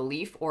attach our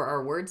belief or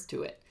our words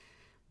to it.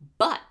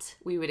 But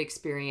we would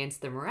experience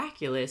the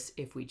miraculous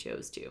if we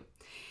chose to.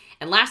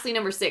 And lastly,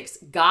 number 6,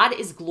 God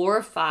is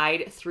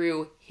glorified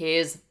through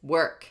His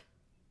work.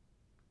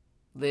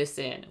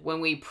 Listen, when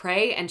we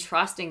pray and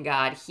trust in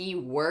God, he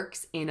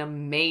works in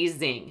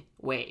amazing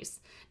ways.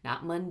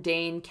 Not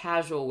mundane,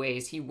 casual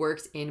ways. He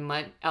works in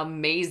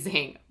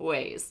amazing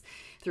ways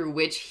through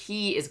which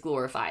he is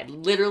glorified.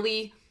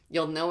 Literally,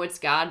 you'll know it's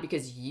God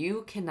because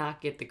you cannot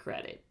get the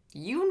credit.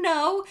 You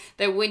know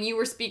that when you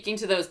were speaking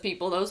to those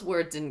people, those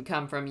words didn't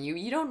come from you.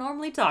 You don't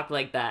normally talk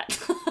like that.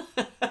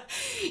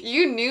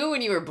 You knew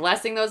when you were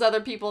blessing those other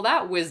people,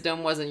 that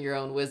wisdom wasn't your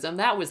own wisdom.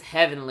 That was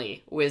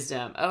heavenly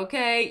wisdom,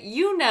 okay?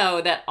 You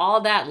know that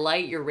all that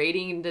light you're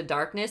radiating into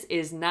darkness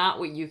is not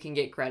what you can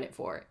get credit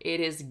for. It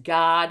is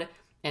God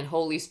and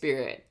Holy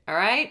Spirit, all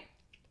right?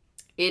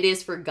 It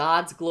is for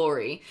God's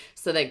glory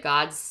so that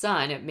God's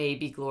Son may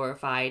be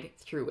glorified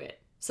through it.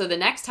 So the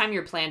next time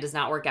your plan does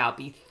not work out,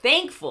 be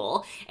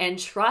thankful and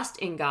trust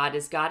in God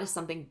as God has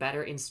something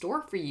better in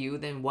store for you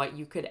than what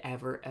you could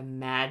ever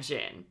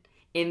imagine.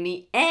 In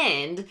the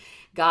end,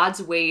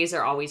 God's ways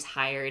are always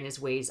higher and his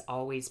ways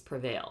always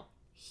prevail.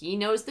 He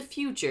knows the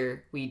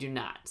future, we do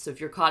not. So if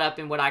you're caught up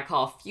in what I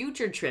call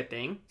future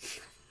tripping,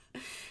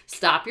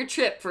 stop your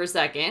trip for a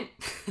second,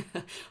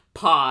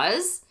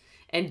 pause,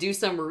 and do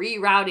some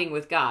rerouting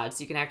with God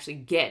so you can actually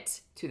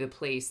get to the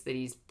place that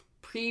he's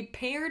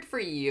prepared for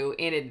you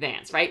in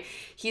advance, right?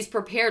 He's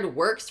prepared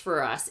works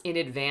for us in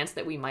advance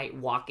that we might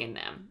walk in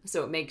them.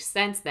 So it makes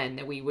sense then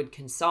that we would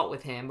consult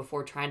with him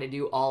before trying to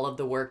do all of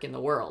the work in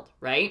the world,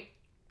 right?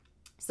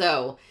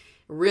 So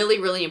really,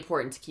 really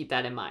important to keep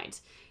that in mind.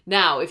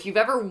 Now, if you've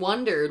ever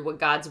wondered what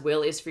God's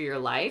will is for your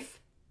life,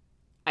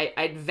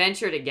 I'd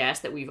venture to guess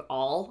that we've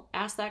all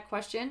asked that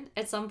question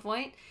at some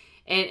point.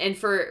 And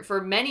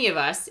for many of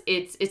us,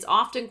 it's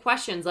often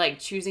questions like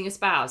choosing a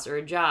spouse or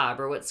a job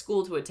or what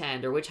school to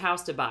attend or which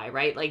house to buy,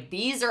 right? Like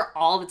these are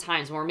all the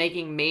times when we're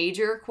making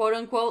major quote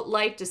unquote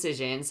life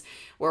decisions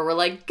where we're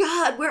like,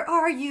 God, where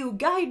are you?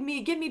 Guide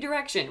me, give me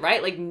direction,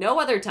 right? Like no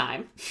other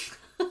time.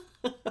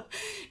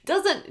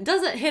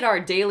 doesn't hit our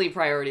daily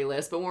priority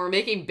list, but when we're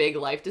making big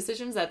life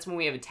decisions, that's when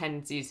we have a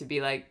tendency to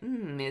be like,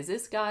 is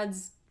this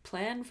God's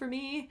plan for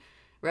me?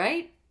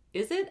 Right?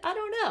 Is it? I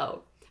don't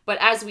know. But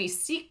as we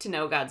seek to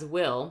know God's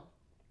will,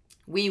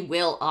 we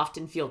will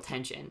often feel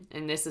tension.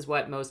 And this is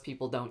what most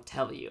people don't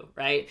tell you,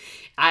 right?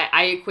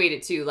 I equate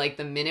it to like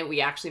the minute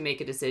we actually make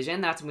a decision,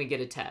 that's when we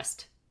get a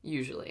test,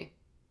 usually,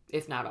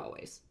 if not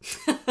always,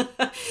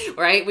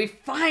 right? We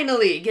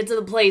finally get to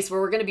the place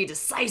where we're going to be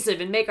decisive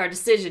and make our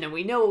decision and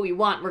we know what we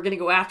want. And we're going to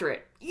go after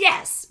it.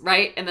 Yes,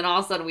 right? And then all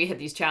of a sudden we hit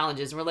these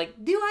challenges and we're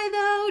like, do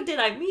I though? Did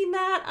I mean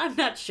that? I'm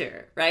not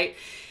sure, right?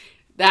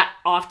 That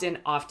often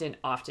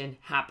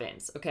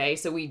happens, okay?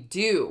 So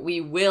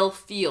we will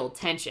feel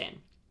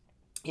tension.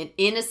 And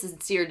in a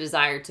sincere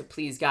desire to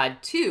please God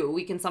too,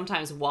 we can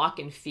sometimes walk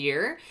in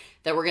fear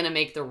that we're going to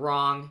make the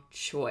wrong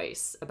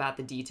choice about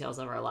the details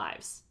of our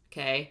lives,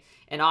 okay?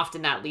 And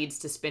often that leads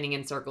to spinning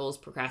in circles,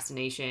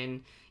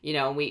 procrastination. You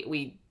know,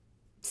 we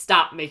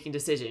stop making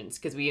decisions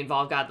because we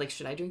involve God. Like,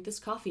 should I drink this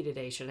coffee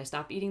today? Should I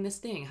stop eating this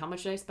thing? How much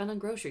should I spend on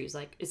groceries?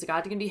 Like, is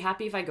God going to be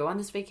happy if I go on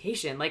this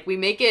vacation? Like, we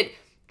make it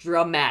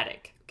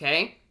dramatic,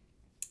 okay?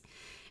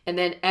 And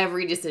then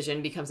every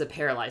decision becomes a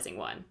paralyzing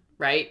one,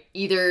 right?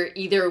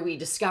 Either we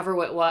discover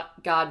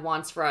what God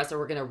wants for us or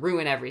we're going to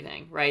ruin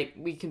everything, right?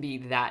 We can be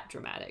that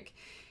dramatic.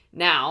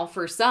 Now,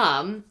 for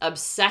some,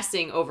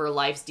 obsessing over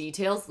life's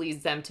details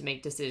leads them to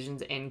make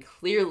decisions in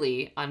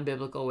clearly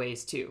unbiblical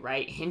ways too,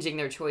 right? Hinging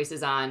their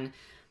choices on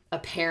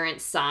apparent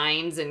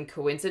signs and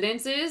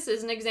coincidences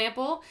is an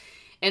example.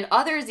 And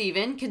others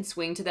even can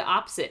swing to the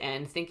opposite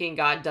end, thinking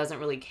God doesn't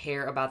really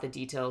care about the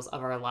details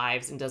of our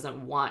lives and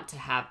doesn't want to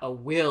have a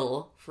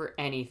will for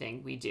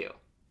anything we do,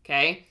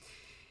 okay?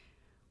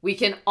 We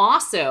can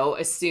also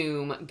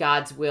assume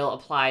God's will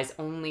applies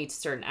only to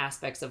certain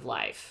aspects of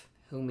life,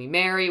 whom we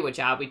marry, what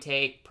job we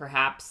take,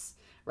 perhaps,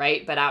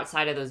 right? But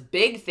outside of those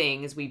big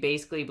things, we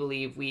basically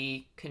believe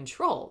we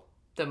control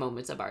the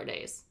moments of our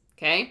days,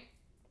 okay?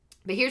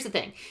 But here's the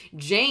thing.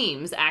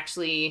 James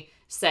actually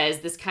says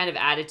this kind of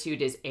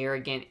attitude is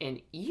arrogant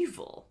and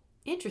evil.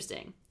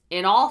 Interesting.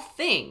 In all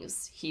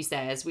things, he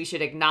says, we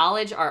should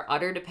acknowledge our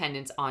utter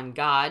dependence on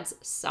God's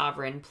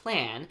sovereign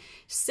plan,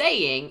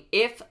 saying,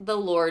 if the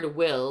Lord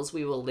wills,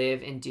 we will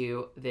live and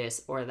do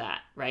this or that,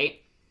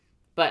 right?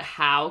 But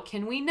how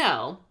can we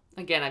know?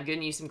 Again, I've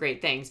given you some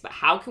great things, but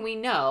how can we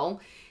know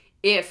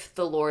if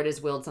the Lord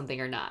has willed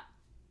something or not?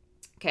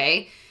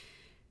 Okay?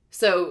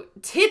 So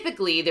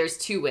typically there's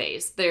two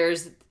ways.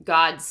 There's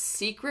God's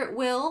secret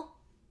will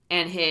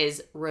and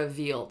his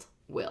revealed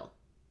will,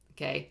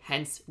 okay?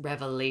 Hence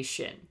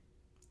revelation,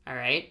 all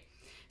right?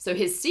 So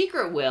his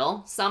secret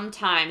will,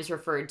 sometimes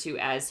referred to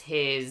as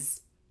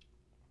his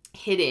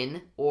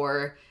hidden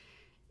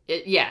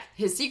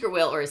his secret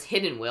will or his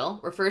hidden will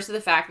refers to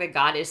the fact that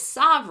God is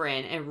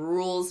sovereign and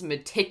rules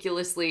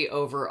meticulously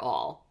over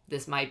all.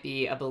 This might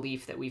be a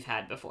belief that we've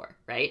had before,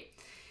 right?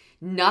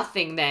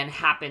 Nothing then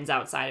happens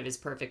outside of his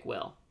perfect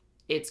will.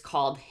 It's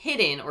called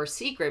hidden or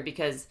secret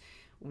because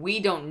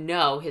we don't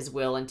know his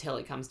will until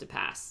it comes to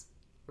pass,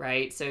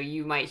 right? So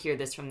you might hear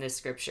this from this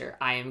scripture.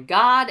 I am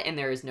God and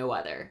there is no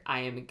other.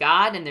 I am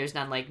God and there's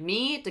none like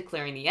me,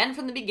 declaring the end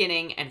from the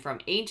beginning and from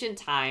ancient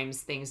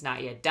times, things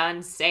not yet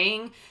done,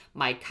 saying,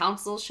 my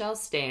counsel shall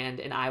stand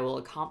and I will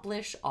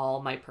accomplish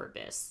all my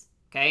purpose.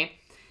 Okay?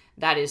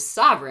 That is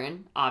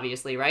sovereign,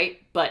 obviously,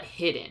 right? But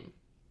hidden.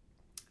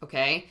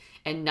 Okay?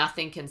 And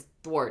nothing can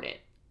thwart it.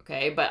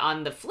 Okay, but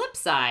on the flip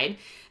side,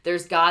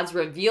 there's God's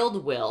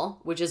revealed will,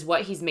 which is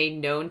what he's made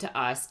known to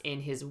us in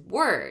his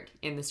word,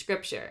 in the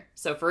scripture.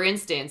 So for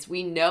instance,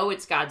 we know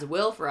it's God's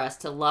will for us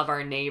to love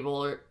our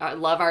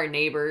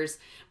neighbors,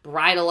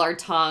 bridle our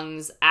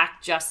tongues,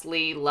 act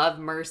justly, love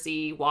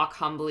mercy, walk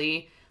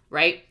humbly,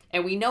 right?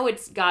 And we know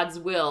it's God's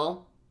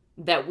will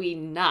that we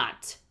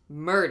not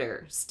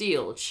murder,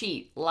 steal,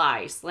 cheat,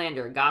 lie,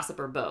 slander, gossip,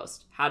 or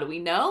boast. How do we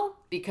know?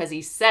 Because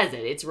he says it.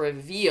 It's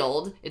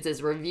revealed. It's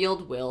his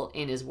revealed will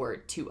in his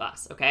word to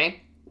us,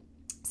 okay?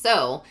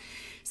 So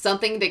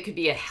something that could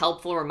be a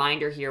helpful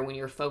reminder here when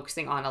you're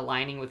focusing on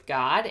aligning with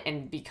God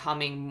and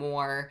becoming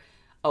more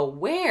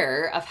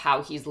aware of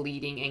how he's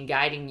leading and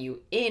guiding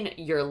you in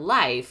your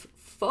life,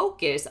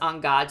 focus on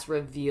God's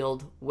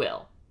revealed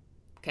will,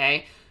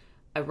 okay?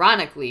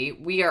 Ironically,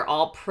 we are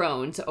all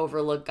prone to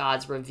overlook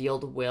God's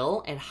revealed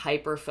will and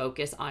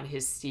hyper-focus on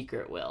his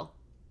secret will.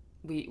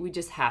 We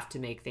just have to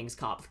make things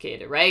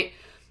complicated, right?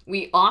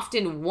 We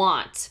often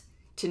want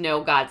to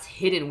know God's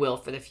hidden will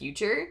for the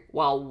future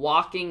while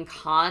walking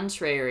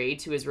contrary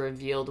to his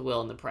revealed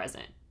will in the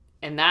present.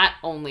 And that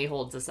only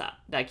holds us up.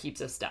 That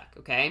keeps us stuck,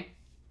 okay?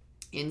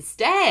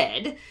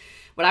 Instead,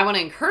 what I want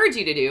to encourage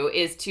you to do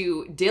is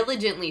to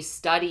diligently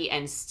study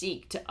and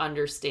seek to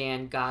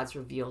understand God's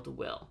revealed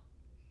will.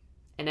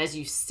 And as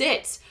you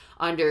sit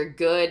under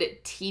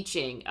good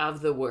teaching of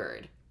the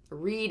word,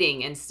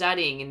 reading and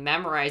studying and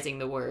memorizing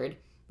the word,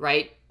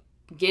 right?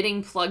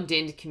 Getting plugged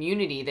into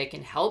community that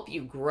can help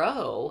you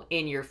grow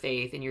in your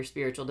faith and your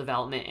spiritual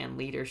development and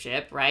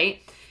leadership,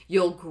 right?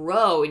 You'll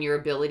grow in your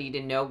ability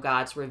to know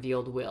God's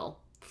revealed will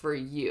for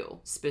you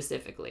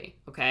specifically,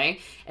 okay?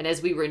 And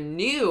as we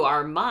renew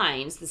our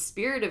minds, the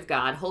Spirit of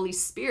God, Holy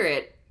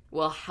Spirit,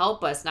 will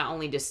help us not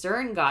only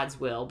discern God's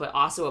will, but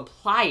also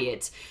apply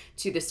it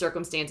to the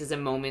circumstances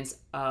and moments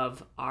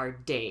of our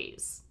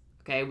days.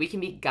 Okay, we can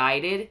be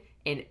guided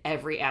in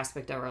every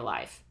aspect of our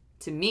life.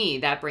 To me,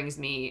 that brings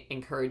me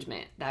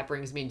encouragement. That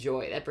brings me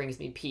joy. That brings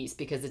me peace,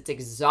 because it's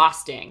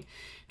exhausting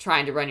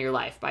trying to run your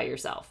life by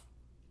yourself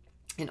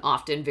and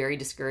often very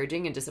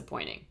discouraging and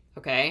disappointing.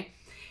 Okay.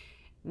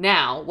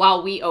 Now,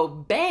 while we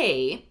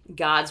obey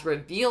God's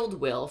revealed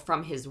will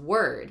from his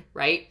word,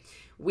 right,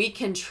 we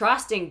can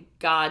trust in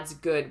God's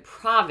good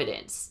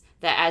providence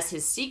that as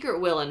his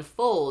secret will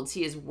unfolds,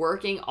 he is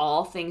working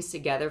all things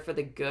together for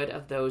the good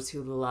of those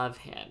who love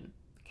him.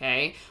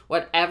 Okay?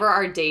 Whatever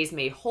our days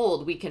may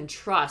hold, we can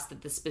trust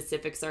that the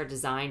specifics are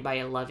designed by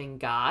a loving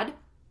God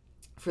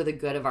for the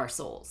good of our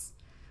souls.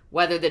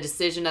 Whether the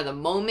decision of the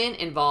moment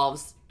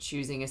involves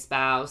choosing a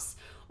spouse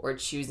or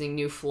choosing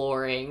new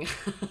flooring,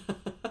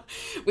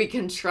 we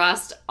can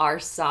trust our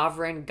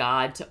sovereign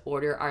God to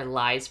order our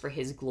lives for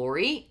his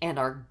glory and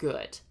our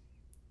good.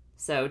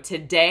 So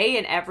today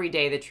and every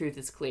day, the truth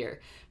is clear.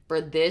 For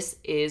this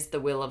is the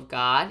will of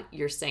God,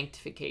 your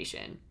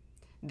sanctification.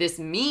 This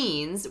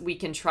means we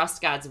can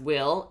trust God's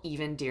will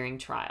even during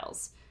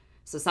trials.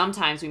 So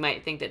sometimes we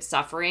might think that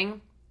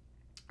suffering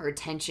or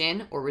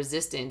tension or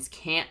resistance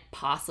can't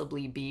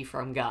possibly be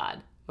from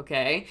God.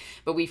 Okay?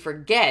 But we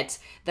forget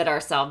that our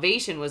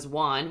salvation was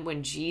won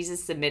when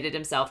Jesus submitted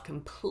himself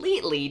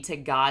completely to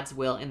God's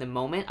will in the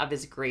moment of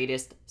his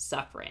greatest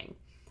suffering.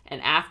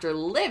 And after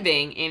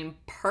living in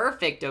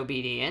perfect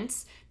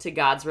obedience to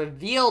God's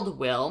revealed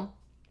will,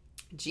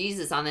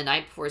 Jesus, on the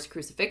night before his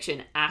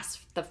crucifixion,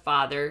 asked the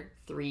Father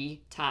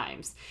 3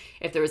 times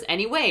if there was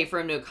any way for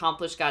him to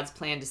accomplish God's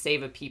plan to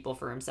save a people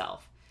for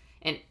himself.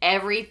 And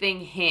everything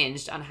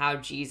hinged on how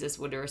Jesus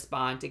would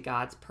respond to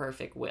God's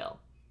perfect will.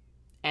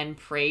 And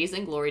praise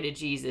and glory to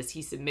Jesus,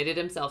 he submitted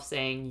himself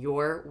saying,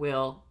 your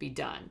will be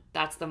done.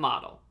 That's the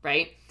model,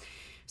 right?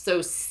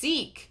 So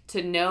seek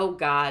to know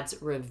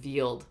God's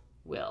revealed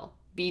will.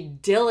 Be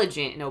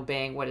diligent in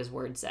obeying what his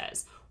word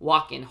says.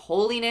 Walk in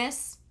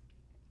holiness,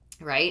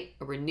 right?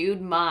 A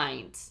renewed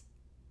mind,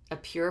 a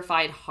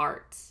purified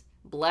heart.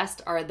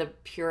 Blessed are the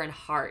pure in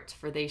heart,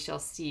 for they shall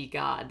see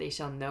God. They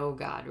shall know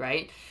God,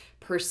 right?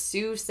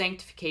 Pursue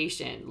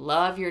sanctification.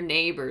 Love your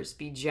neighbors.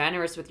 Be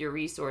generous with your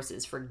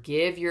resources.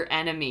 Forgive your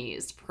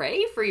enemies.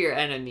 Pray for your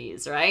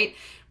enemies, right?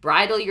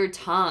 Bridle your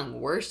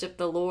tongue. Worship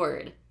the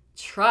Lord.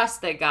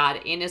 Trust that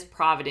God in his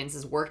providence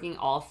is working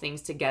all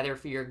things together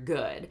for your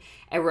good.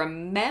 And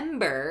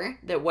remember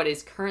that what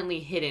is currently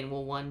hidden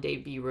will one day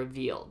be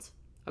revealed,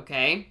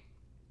 okay?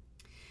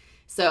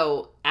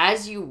 So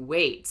as you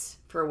wait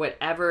for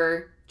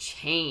whatever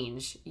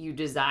change you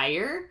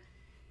desire,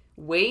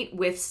 wait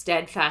with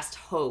steadfast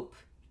hope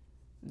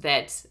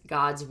that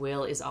God's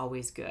will is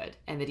always good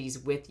and that he's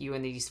with you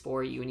and that he's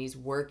for you and he's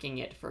working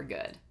it for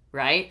good,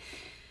 right?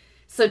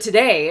 So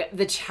today,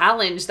 the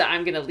challenge that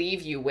I'm going to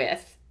leave you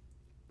with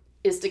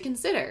is to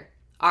consider,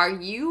 Are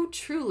you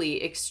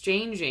truly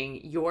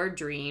exchanging your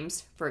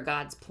dreams for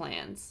God's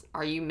plans?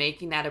 Are you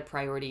making that a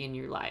priority in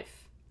your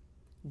life?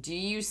 Do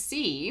you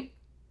see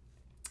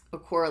a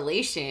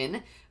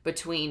correlation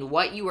between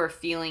what you are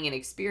feeling and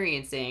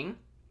experiencing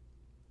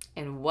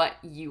and what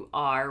you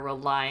are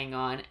relying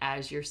on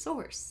as your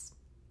source?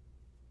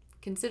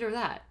 Consider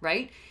that,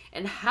 right?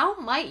 And how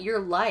might your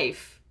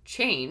life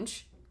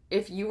change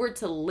if you were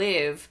to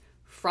live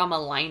from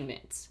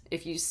alignment,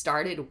 if you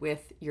started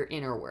with your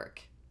inner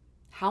work?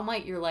 How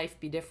might your life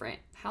be different?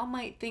 How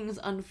might things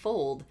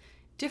unfold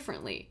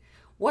differently?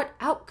 What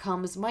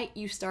outcomes might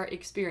you start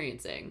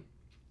experiencing?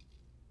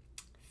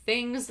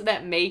 Things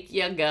that make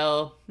you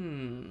go,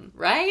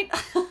 right?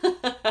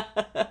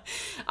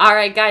 All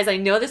right, guys, I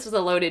know this was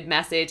a loaded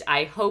message.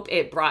 I hope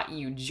it brought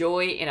you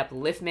joy and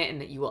upliftment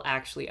and that you will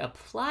actually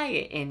apply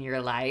it in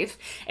your life.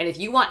 And if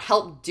you want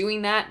help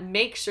doing that,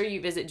 make sure you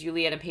visit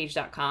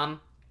juliannapage.com.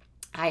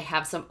 I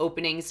have some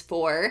openings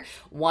for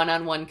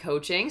one-on-one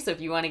coaching. So if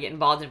you want to get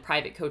involved in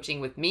private coaching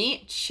with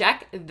me,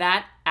 check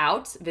that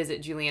out.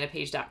 Visit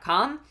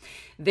juliannapage.com.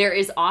 There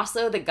is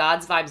also the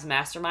God's Vibes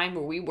Mastermind,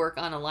 where we work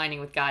on aligning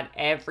with God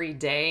every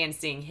day and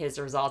seeing his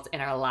results in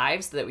our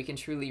lives so that we can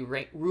truly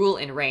rule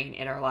and reign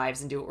in our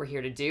lives and do what we're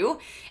here to do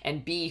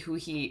and be who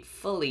he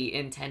fully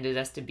intended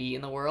us to be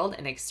in the world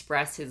and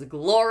express his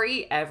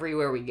glory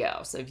everywhere we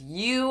go. So if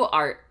you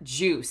are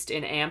juiced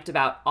and amped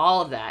about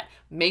all of that,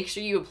 make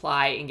sure you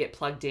apply and get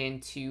plugged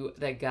into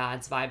the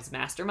God's Vibes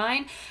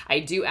Mastermind. I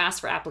do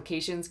ask for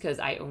applications because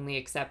I only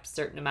accept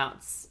certain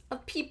amounts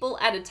of people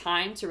at a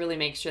time to really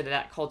make sure that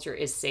that culture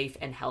is safe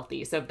and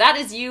healthy. So if that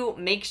is you,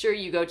 make sure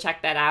you go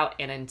check that out.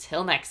 And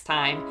until next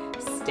time,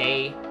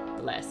 stay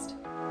blessed.